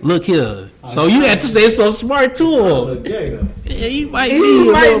 Like, look here." So you had to stay so smart to him. Gay, though. Yeah, he might He be.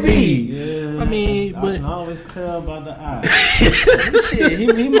 a might little be. bit. Yeah, I mean, I but can always tell by the eye. shit,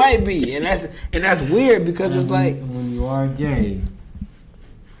 he might be, and that's weird because it's like, when you are gay,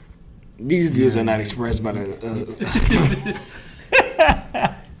 These views are not expressed by the.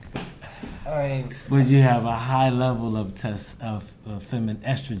 But you have a high level of feminine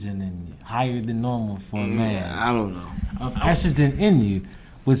estrogen in you, higher than normal for a man. I don't know. Of estrogen in you,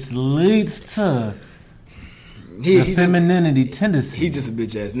 which leads to the femininity tendency. He's just a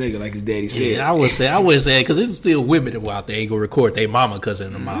bitch ass nigga, like his daddy said. Yeah, I would say because it's still women that out there ain't gonna record their mama cousin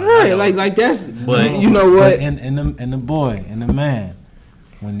in the mom. Right, like that's. But you know what? And the boy and the man,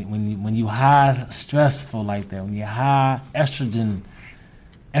 when you high stressful like that, when you high estrogened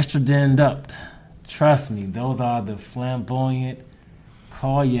up, trust me, those are the flamboyant,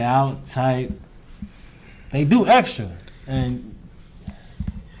 call you out type. They do extra, and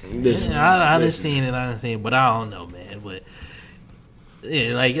listen, I understand it, but I don't know, man. But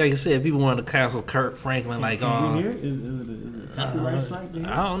yeah, like I said, people want to cancel Kirk Franklin, like, I I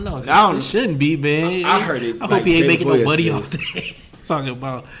don't know. It shouldn't be, man. I heard it. I hope he ain't making no money yesterday. off that. Talking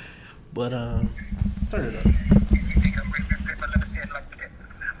about, but turn it up.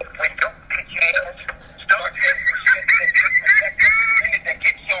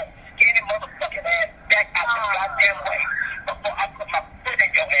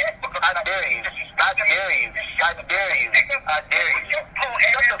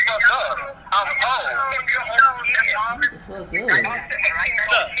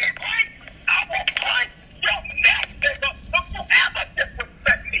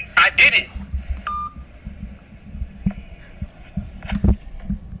 I did it.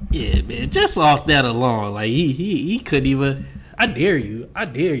 Yeah, man. Just off that alone, like he couldn't even. I dare you.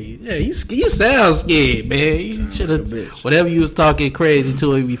 Yeah, you sound scared, man. You should have. Whatever you was talking crazy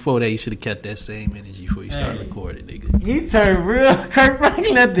to him before that, you should have kept that same energy before you started recording, nigga. he turned real Kirk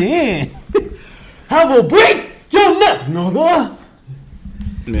Franklin at the end. I will break your neck, no boy.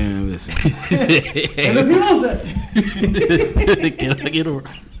 Man, listen. And the people said, Can I get a?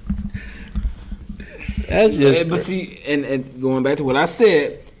 That's just. But see, and going back to what I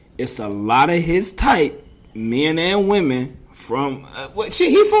said, it's a lot of his type, men and women from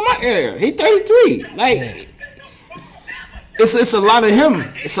he from my area. He 33. Like it's a lot of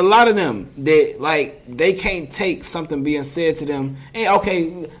him. It's a lot of them that like they can't take something being said to them. And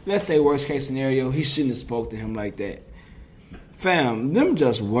okay, let's say worst case scenario, he shouldn't have spoke to him like that. Fam, them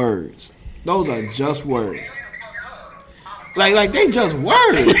just words. Those are just words. Like they just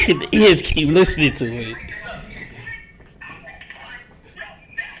words. Ears keep listening to it.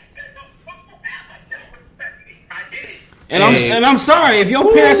 And I'm sorry if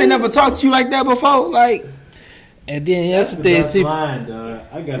your parents ain't never talked to you like that before. Like, and then that's the thing too. Line, dog.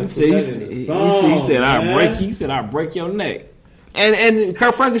 I gotta put he that in the song, said man. He said I break your neck. And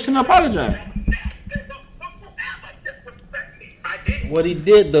Kirk Franklin shouldn't apologize. What he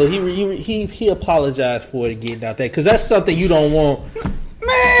did though, he apologized for it getting out there because that's something you don't want.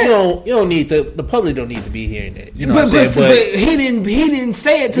 Man, you don't need the public don't need to be hearing that. You know but what I'm saying? he didn't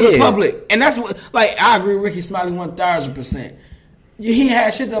say it to the public, and that's what I agree with Ricky Smiley 1,000%. He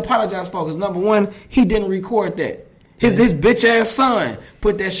had shit to apologize for because number one, he didn't record that. His bitch ass son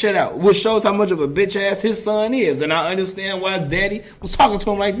put that shit out, which shows how much of a bitch ass his son is, and I understand why his daddy was talking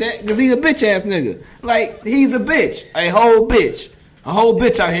to him like that because he's a bitch ass nigga. Like he's a bitch, a whole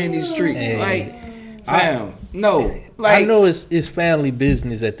bitch out here in these streets. Hey, like, fam, no. Like, I know it's family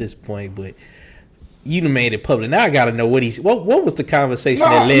business at this point, but you done made it public. Now I gotta know what was the conversation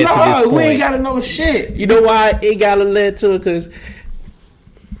that led to this point. We ain't gotta know shit. You know why it gotta lead to it? Because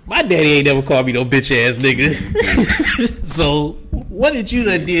my daddy ain't never called me no bitch ass nigga. So what did you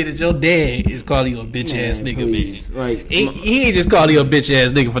done did that your dad is calling you a bitch ass nigga, please. man? Like, he ain't just calling you a bitch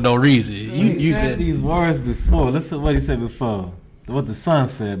ass nigga for no reason. You said these words before. Listen to what he said before. What the son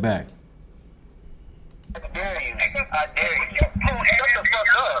said back. I dare you. Shut the fuck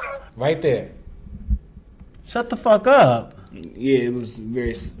up. Right there. Shut the fuck up. Yeah, it was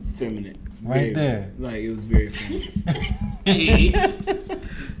very feminine. Right there. Like, it was very feminine.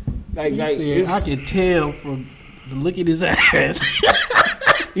 like I can tell from the look at his ass.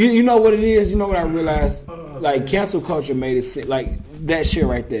 you know what it is? You know what I realized? Like, cancel culture made it seem, like, that shit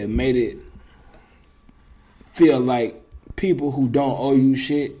right there made it feel like people who don't owe you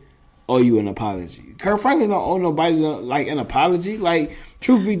shit owe you an apology. Kirk Franklin don't owe nobody like an apology. Like,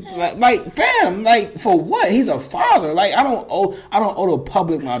 truth be like fam, like for what? He's a father. Like I don't owe the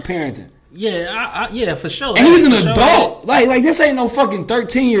public my parenting. Yeah, yeah, for sure. And he's an adult. Like this ain't no fucking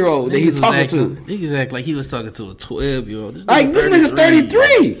 13-year-old that he's talking to. Niggas act like he was talking to a 12-year-old. This nigga's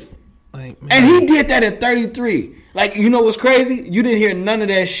 33. Like, and he did that at 33. Like, you know what's crazy? You didn't hear none of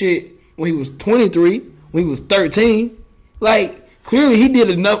that shit when he was 23, when he was 13. Like, clearly he did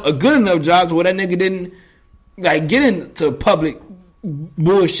a good enough job to where that nigga didn't like get into public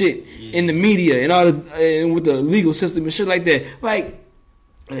bullshit in the media and all this, and with the legal system and shit like that. Like,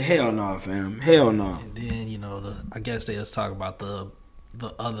 hell no, fam. Hell no. And then, you know, I guess they was talking about the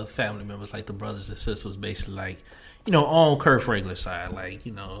other family members, like the brothers and sisters, basically like, you know, on Kurt Franklin's side, like,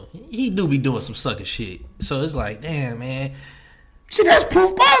 you know, he do be doing some sucker shit. So it's like, damn, man. Shit, that's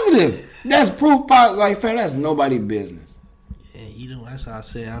proof positive. That's proof positive. Like, fam, that's nobody's business. Yeah, you know, that's how I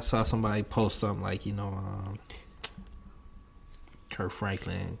said. I saw somebody post something like, you know, Kurt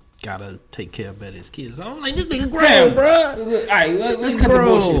Franklin gotta take care of better his kids. I'm like, this nigga grown, bro. All right, let's cut the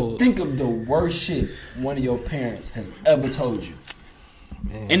bullshit. Think of the worst shit one of your parents has ever told you.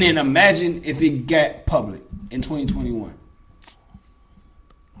 Man. And then imagine if it got public in 2021.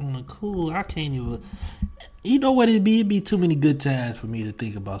 Cool, I can't even. You know what it'd be? It'd be too many good times for me to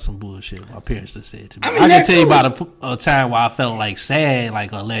think about some bullshit my parents just said to me. I can tell you about a time where I felt like sad,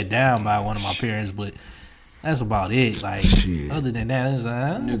 like or let down by one of my parents, but that's about it. Like, shit. Other than that, it's like,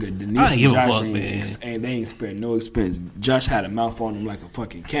 nigga, Denise I ain't give a fuck, man. They ain't spared no expense. Josh had a mouth on him like a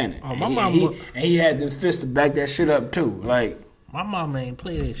fucking cannon. Oh, my mom, he had them fists to back that shit up too. Like, my mom ain't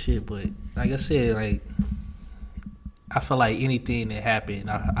play that shit, but like I said, like, I feel like anything that happened,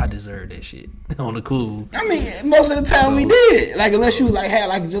 I deserve that shit on the cool. I mean, most of the time we did. Like, unless you like had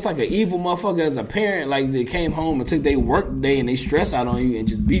like just like an evil motherfucker as a parent, like they came home and took their work day and they stress out on you and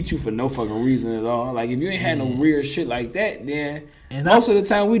just beat you for no fucking reason at all. Like, if you ain't had no weird shit like that, then and most of the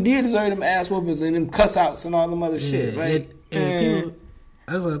time we did deserve them ass whoopings and them cuss outs and all them other shit. Like, people,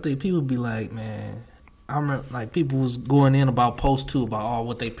 that's what I think. People be like, man. I remember, like, people was going in about post two about all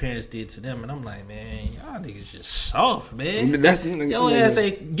what their parents did to them, and I'm like, man, y'all niggas just soft, man. Your ass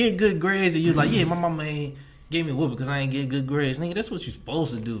ain't get good grades, and you like, yeah, my mama ain't gave me a whooping because I ain't get good grades. Nigga, that's what you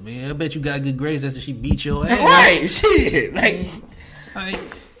supposed to do, man. I bet you got good grades after she beat your ass. Right, shit. Like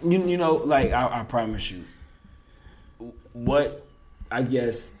you know, like, I promise you, what, I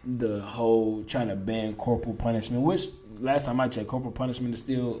guess, the whole trying to ban corporal punishment, which, last time I checked, corporal punishment is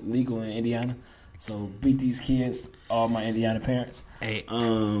still legal in Indiana. So beat these kids, all my Indiana parents. Hey.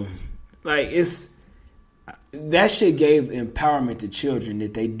 Like, it's that shit gave empowerment to children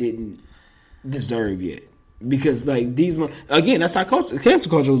that they didn't deserve yet. Because like these, again, that's how cancel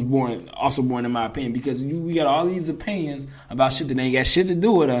culture was also born in my opinion. Because we got all these opinions about shit that ain't got shit to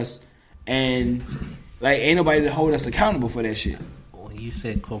do with us, and like ain't nobody to hold us accountable for that shit. You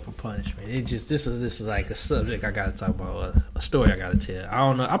said corporal punishment. It just this is like a subject I gotta talk about, a story I gotta tell. I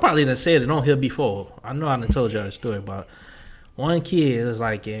don't know. I probably done said it on here before. I know I done told y'all the story about one kid. It was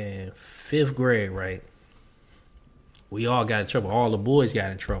like in 5th grade, right? We all got in trouble. All the boys got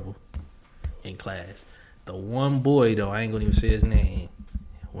in trouble in class. The one boy though, I ain't gonna even say his name.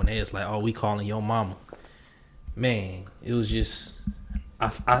 When they was like, "Oh, we calling your mama," man, it was just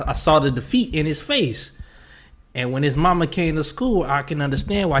I saw the defeat in his face. And when his mama came to school, I can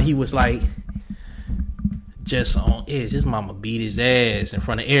understand why he was like just on edge. His mama beat his ass in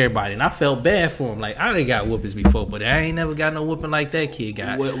front of everybody, and I felt bad for him. Like, I done got whoopings before, but I ain't never got no whooping like that kid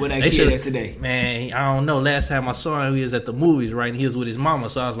got. What that kid at today? Man, I don't know. Last time I saw him, he was at the movies, right? And he was with his mama,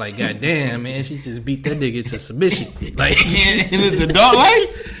 so I was like, God damn, man, she just beat that nigga to submission. Like, in his adult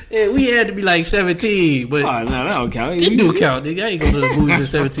life? Yeah, we had to be like 17, but no, that don't count. It do count, nigga. I ain't go to the movies at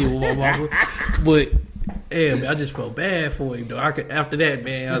 17 with my mama, but. Yeah, man, I just felt bad for him though. After that,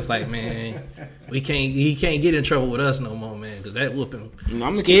 man, I was like, man, he can't get in trouble with us no more, man, because that whooping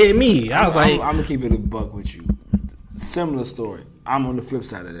scared me. I'm gonna keep it a buck with you. Similar story. I'm on the flip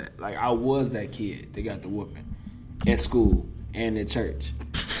side of that. Like, I was that kid that got the whooping at school and at church,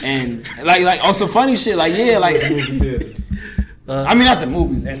 and like on some funny shit. Like, yeah, like. I mean, not the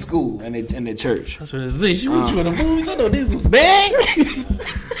movies, at school and at church. That's what it is. She went you in the movies. I know this was bad.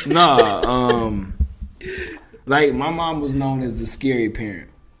 Nah, like, my mom was known as the scary parent.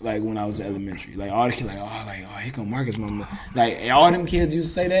 Like, when I was in elementary, like all the kids, oh, here come Marcus' mama. Like, all them kids used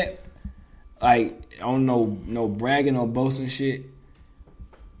to say that. Like, I don't know, no bragging or boasting shit.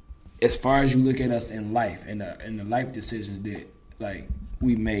 As far as you look at us in life and the life decisions that like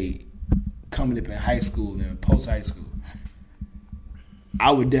we made coming up in high school and post high school,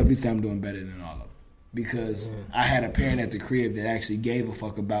 I would definitely say I'm doing better than all of them, because I had a parent at the crib that actually gave a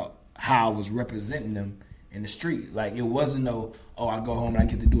fuck about how I was representing them in the street. Like, it wasn't I go home and I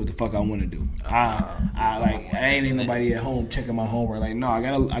get to do what the fuck I want to do. I ain't nobody at home checking my homework. Like, no,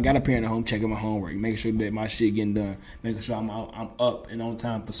 I got a parent at home checking my homework, making sure that my shit getting done, making sure I'm up and on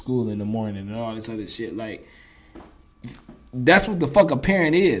time for school in the morning and all this other shit. Like, that's what the fuck a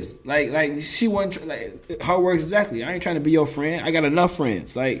parent is. Like she wasn't like her words exactly. I ain't trying to be your friend. I got enough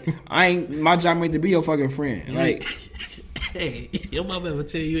friends. Like, my job ain't to be your fucking friend. Like. Hey, your mama ever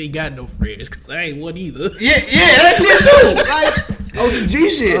tell you ain't got no friends? Because I ain't one either. Yeah, that's it too. Like, Oh, some G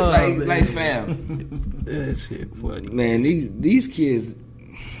shit. Oh, like fam. That shit funny. Man, these kids,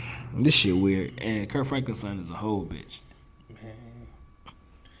 this shit weird. And Kirk Franklin's son is a whole bitch.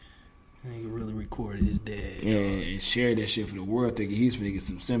 Nigga really recorded his dad. Yeah, and shared that shit for the world, thinking he's finna get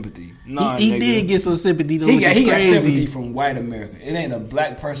some sympathy. He did get some sympathy though. He got sympathy from white America. It ain't a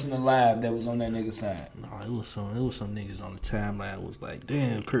black person alive that was on that nigga's side. No, it was some niggas on the timeline that was like,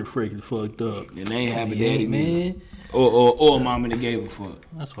 damn, Kurt Franklin fucked up. And they ain't have a Yeah, daddy, man. or a mama that gave a fuck.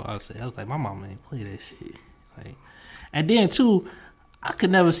 That's what I said. I was like, my mama ain't play that shit. Like, and then too, I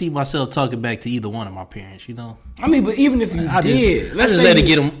could never see myself talking back to either one of my parents. You know. I mean, but even if you did, let's say let it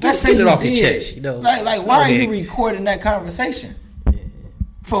you, get them. let's say get it you off did. your chest. You know. Like why are you recording that conversation?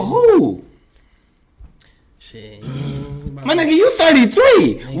 For who? Shit. My nigga, you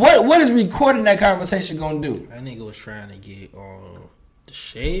 33. What is recording that conversation gonna do? That nigga was trying to get on the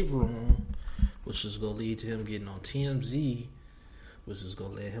Shade Room, which is gonna lead to him getting on TMZ, which is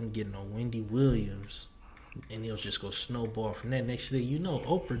gonna let him getting on Wendy Williams, and it was just gonna snowball from that. Next thing you know,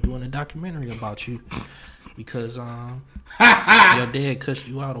 Oprah doing a documentary about you because your dad cussed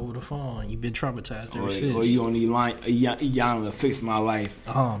you out over the phone. You've been traumatized ever since. Or you on the line, Yana to fix my life.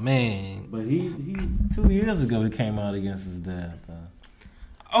 Oh man! But he 2 years ago he came out against his dad.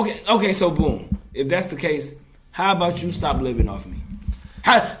 Okay. So boom. If that's the case, how about you stop living off me?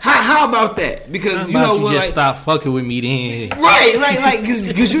 How about that? Because you know what, just stop fucking with me then. Right, like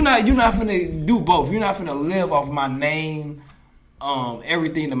because you're not finna do both. You're not finna live off my name,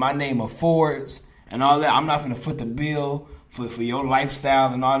 everything that my name affords and all that. I'm not finna foot the bill for your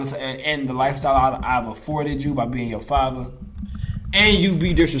lifestyle and all this and the lifestyle I've afforded you by being your father, and you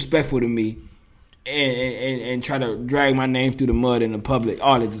be disrespectful to me and try to drag my name through the mud in the public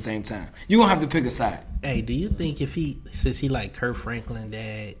all at the same time. You gonna have to pick a side. Hey, do you think since he like Kurt Franklin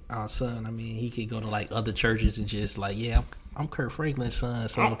dad, son, I mean, he could go to like other churches and just like, yeah, I'm Kurt Franklin's son,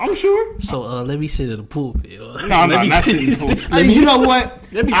 so I'm sure. So let me sit in the pulpit. No, not sitting in the pulpit. You know what?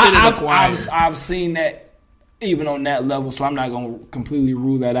 Let me sit in the choir. I've seen that even on that level, so I'm not gonna completely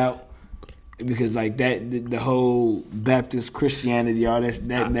rule that out. Because like that, the whole Baptist Christianity, all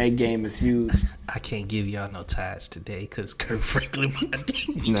that game is huge. I can't give y'all no ties today because Kurt Franklin.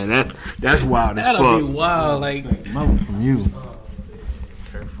 No, that's wild as fuck. That'll be wild. Like Mother from you.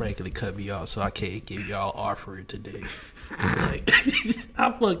 Kurt Franklin cut me off, so I can't give y'all offering today. Like,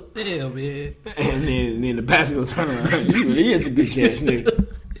 I fucked them, man. And then the pastor goes turn around. He is a bitch ass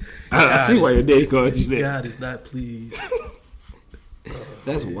nigga. I see why your daddy called you that. God is not pleased.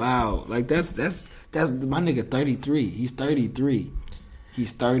 That's wild. Like that's my nigga 33. He's 33.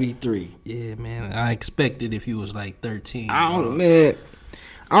 He's 33. Yeah, man. I expected if he was like 13. I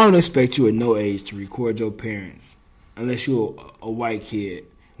don't expect you at no age to record your parents unless you're a white kid.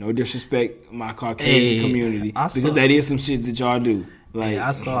 No disrespect my Caucasian community because that is some shit that y'all do. Like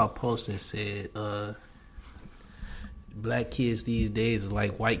I saw a post that said black kids these days are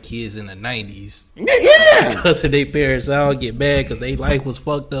like white kids in the 90s. Yeah. Because of their parents, I don't get mad because their life was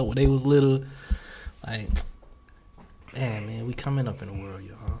fucked up when they was little. Like, man, we coming up in the world,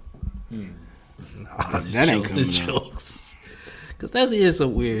 y'all. Nah, that ain't coming up. Jokes. Because that's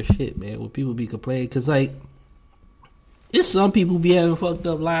some weird shit, man, when people be complaining. Because, like, it's some people be having fucked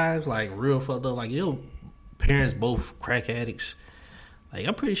up lives, like, real fucked up. Like, your parents both crack addicts. Like,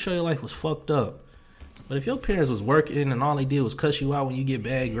 I'm pretty sure your life was fucked up. But if your parents was working and all they did was cuss you out when you get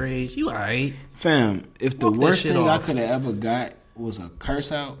bad grades, you alright. Fam, if the worst thing I could have ever got was a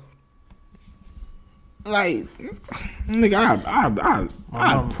curse out, like, nigga,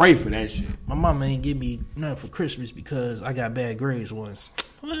 I pray for that shit. My mama ain't give me nothing for Christmas because I got bad grades once.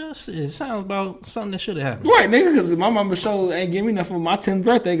 Well, it sounds about something that should have happened. Right, nigga, because my mama sure ain't give me nothing for my 10th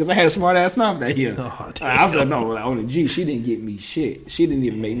birthday because I had a smart ass mouth that year. Oh, I was like, no, on the G, she didn't get me shit. She didn't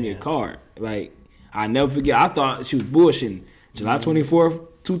even make me a card. Like, I never forget. I thought she was bullshitting. July 24th,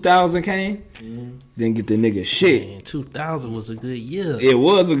 2000 came. Didn't get the nigga shit. Man, 2000 was a good year. It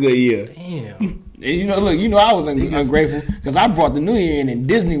was a good year. Damn. And I was ungrateful because I brought the New Year in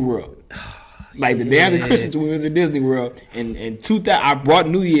Disney World. Like the day after Christmas, we was in Disney World, and 2000 I brought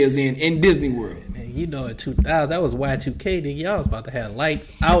New Year's in Disney World. Man, in 2000 that was Y2K. Nigga, y'all was about to have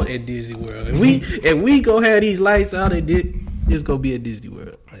lights out at Disney World. And we go have these lights out at it's gonna be at Disney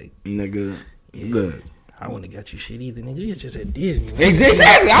World. Like, nigga. Yeah. Good. I wouldn't have got you shit either, nigga. You just at Disney.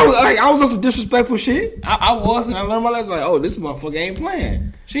 Exactly. I was on some disrespectful shit. I was, and I learned my lesson. Like, oh, this motherfucker ain't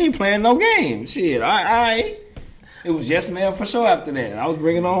playing. She ain't playing no game. Shit. I It was yes man for sure. After that, I was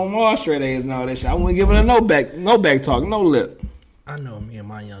bringing on home all straight A's and all that shit. I wasn't giving her no back talk, no lip. I know me and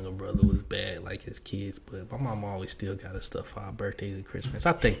my younger brother was bad like his kids, but my mama always still got us stuff for our birthdays and Christmas.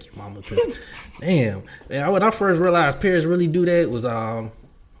 I thank you, mama, because damn, when I first realized parents really do that was my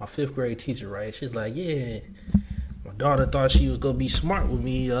 5th grade teacher, right? She's like, yeah, my daughter thought she was gonna be smart with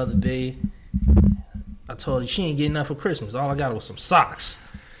me the other day. I told her she ain't getting enough for Christmas. All I got was some socks.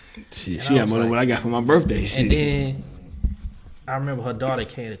 She got more than what I got for my birthday. Shit. And then I remember her daughter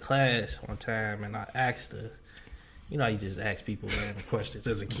came to class one time, and I asked her, you know how you just ask people random questions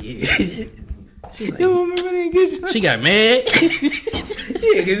as a kid. She's like, she got mad.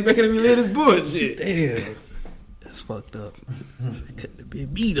 Yeah, because making me live this bullshit. Damn. That's fucked up. Couldn't have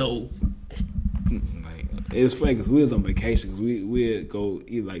been me, though. Like, it was funny because we was on vacation because we'd go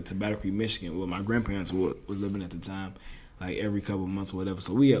either like to Battle Creek, Michigan, where my grandparents was living at the time, like every couple of months or whatever.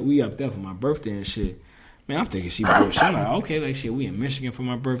 So we up there for my birthday and shit. Man, I'm thinking she bullshit. I'm like, okay, like shit, we in Michigan for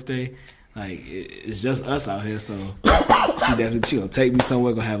my birthday. Like it's just us out here, so she gonna take me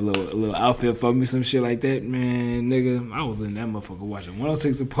somewhere, gonna have a little outfit for me, some shit like that. Man, nigga, I was in that motherfucker watching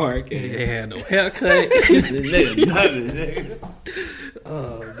 106 & Park. And they had no haircut. Nigga, nothing, nigga.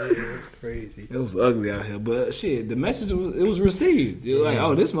 Oh man, that's crazy. It was ugly out here, but shit, the message was received. It was like,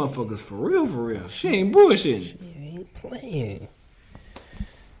 oh, this motherfucker's for real, for real. She ain't bullshitting. She ain't playing.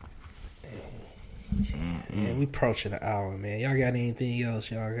 Man, we approaching an hour, man. Y'all got anything else?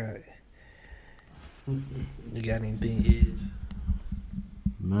 Y'all got? You got anything? Is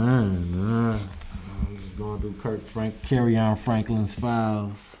man. I'm just going through Carry On Franklin's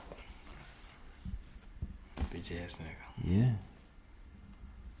files. Bitch ass nigga. Yeah.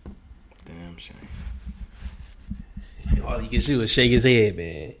 Damn shame. All he can do is shake his head,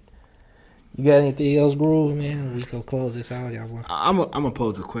 man. You got anything else, Groove, man? We gonna close this out, y'all want? I'm gonna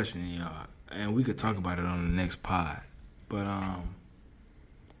pose a question to y'all, and we could talk about it on the next pod. But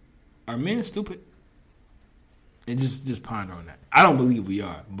are men stupid? And just ponder on that. I don't believe we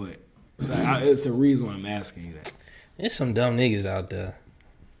are, but it's a reason why I'm asking you that. There's some dumb niggas out there.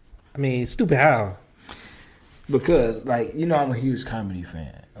 I mean, stupid how? Because, like, you know, I'm a huge comedy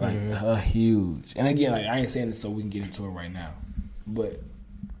fan. Like, a huge. And again, like, I ain't saying this so we can get into it right now. But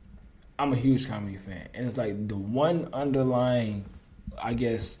I'm a huge comedy fan. And it's like the one underlying, I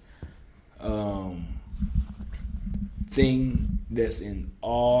guess, thing that's in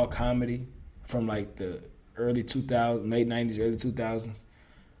all comedy from, like, the early 2000s, late 90s, early 2000s,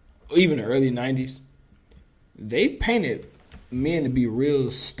 or even the early 90s, they painted men to be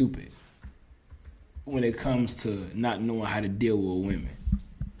real stupid when it comes to not knowing how to deal with women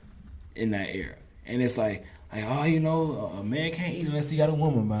in that era. And it's like, oh, you know, a man can't eat unless he got a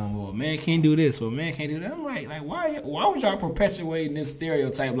woman by him, or a man can't do this, or a man can't do that. I'm like why was y'all perpetuating this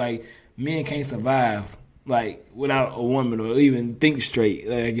stereotype like men can't survive like without a woman or even think straight,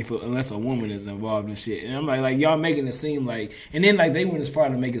 like unless a woman is involved in shit? And I'm like y'all making it seem like, and then like they went as far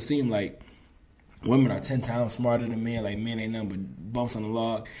to make it seem like women are 10 times smarter than men, like men ain't nothing but bumps on the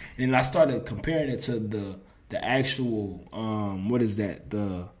log. And then I started comparing it to the actual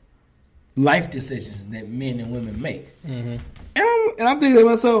the life decisions that men and women make. Mm-hmm. And I'm thinking to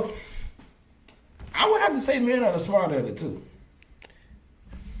myself, I would have to say men are the smarter of the two.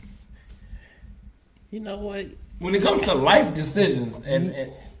 You know what? When it comes to life decisions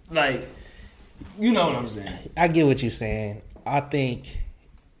and like, you know what I'm saying. I get what you're saying. I think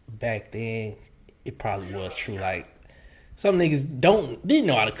back then it probably was true. Like, some niggas didn't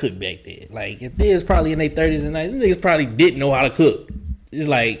know how to cook back then. Like, if they was probably in their 30s and 90s, them niggas probably didn't know how to cook. It's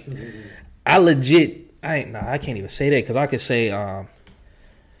like, I can't even say that, because I could say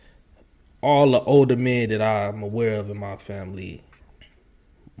all the older men that I'm aware of in my family,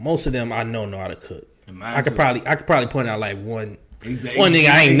 most of them I know how to cook. I could probably point out like one nigga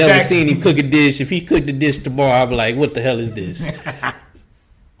I ain't never seen him cook a dish. If he cooked the dish tomorrow, I'd be like, what the hell is this?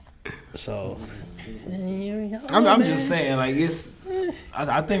 So I'm just saying, like, it's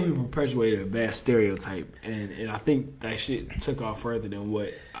I think we perpetuated a bad stereotype, and I think that shit took off further than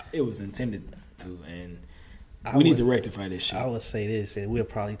what it was intended to, and we need to rectify this shit. I would say this, and we'll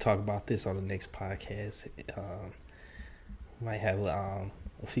probably talk about this on the next podcast. We might have a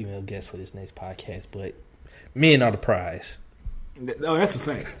female guest for this next podcast, but men are the prize. No, that's a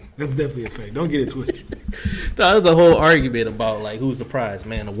fact. That's definitely a fact. Don't get it twisted. No, there's a whole argument about like who's the prize,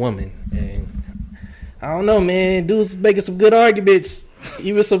 man or woman, and I don't know, man. Dudes making some good arguments.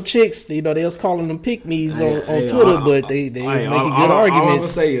 Even some chicks, you know, they was calling them pick-me's on Twitter, but they was making good arguments. All I'm gonna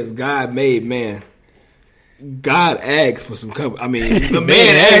say is God made man. God asked for some company. I mean, the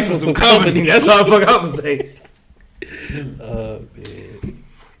man asked for some company. That's all the fuck I'm gonna say. Man.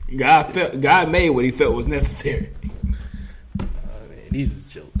 God made what he felt was necessary. these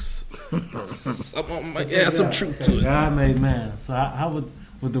is jokes. Some might add some truth to it. God made man. So how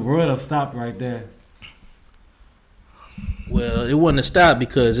would the world have stopped right there? Well, it wouldn't have stopped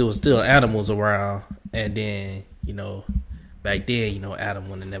because it was still animals around, and then back then Adam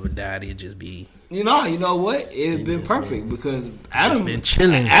wouldn't have never died. It'd just be You know what? It'd been perfect because Adam been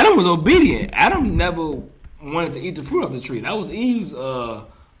chilling. Adam was obedient. Adam never wanted to eat the fruit of the tree. That was Eve's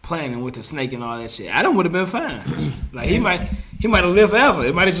planning with the snake and all that shit. Adam would have been fine. Like he might have lived forever.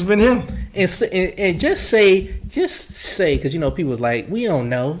 It might have just been him. And just say, because people was like, we don't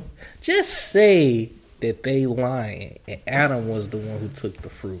know. Just say that they lying, and Adam was the one who took the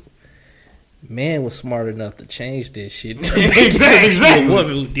fruit. Man was smart enough to change this shit. To Exactly. The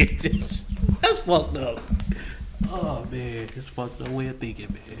woman who did this. That's fucked up. Oh man, it's fucked up way of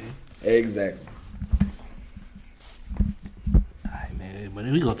thinking, man. Exactly. Alright, man, but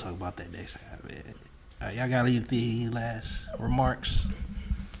we gonna talk about that next time, man. Alright, y'all got any last remarks?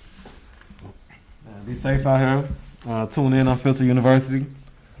 Be safe out here. Tune in on Filter University.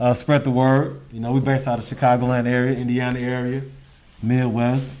 Spread the word. We based out of Chicagoland area, Indiana area,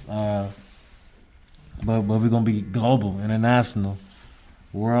 Midwest. But we're gonna be global, international,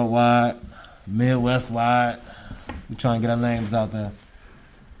 worldwide, Midwest wide. We trying to get our names out there.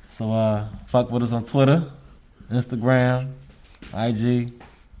 So fuck with us on Twitter, Instagram, IG,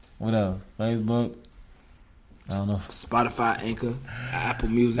 what else? Facebook. I don't know. Spotify, Anchor, Apple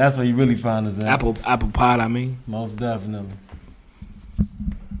Music. That's where you really find us at. Apple Pod. I mean, Most definitely.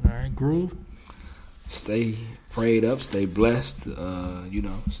 All right, Groove. stay prayed up, stay blessed.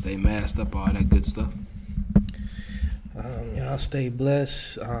 Stay masked up, all that good stuff. Y'all stay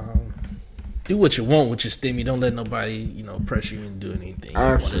blessed. Do what you want with your stimmy. Don't let nobody, pressure you into do anything you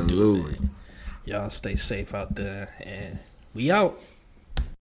want to do. Absolutely. Man. Y'all stay safe out there, and we out.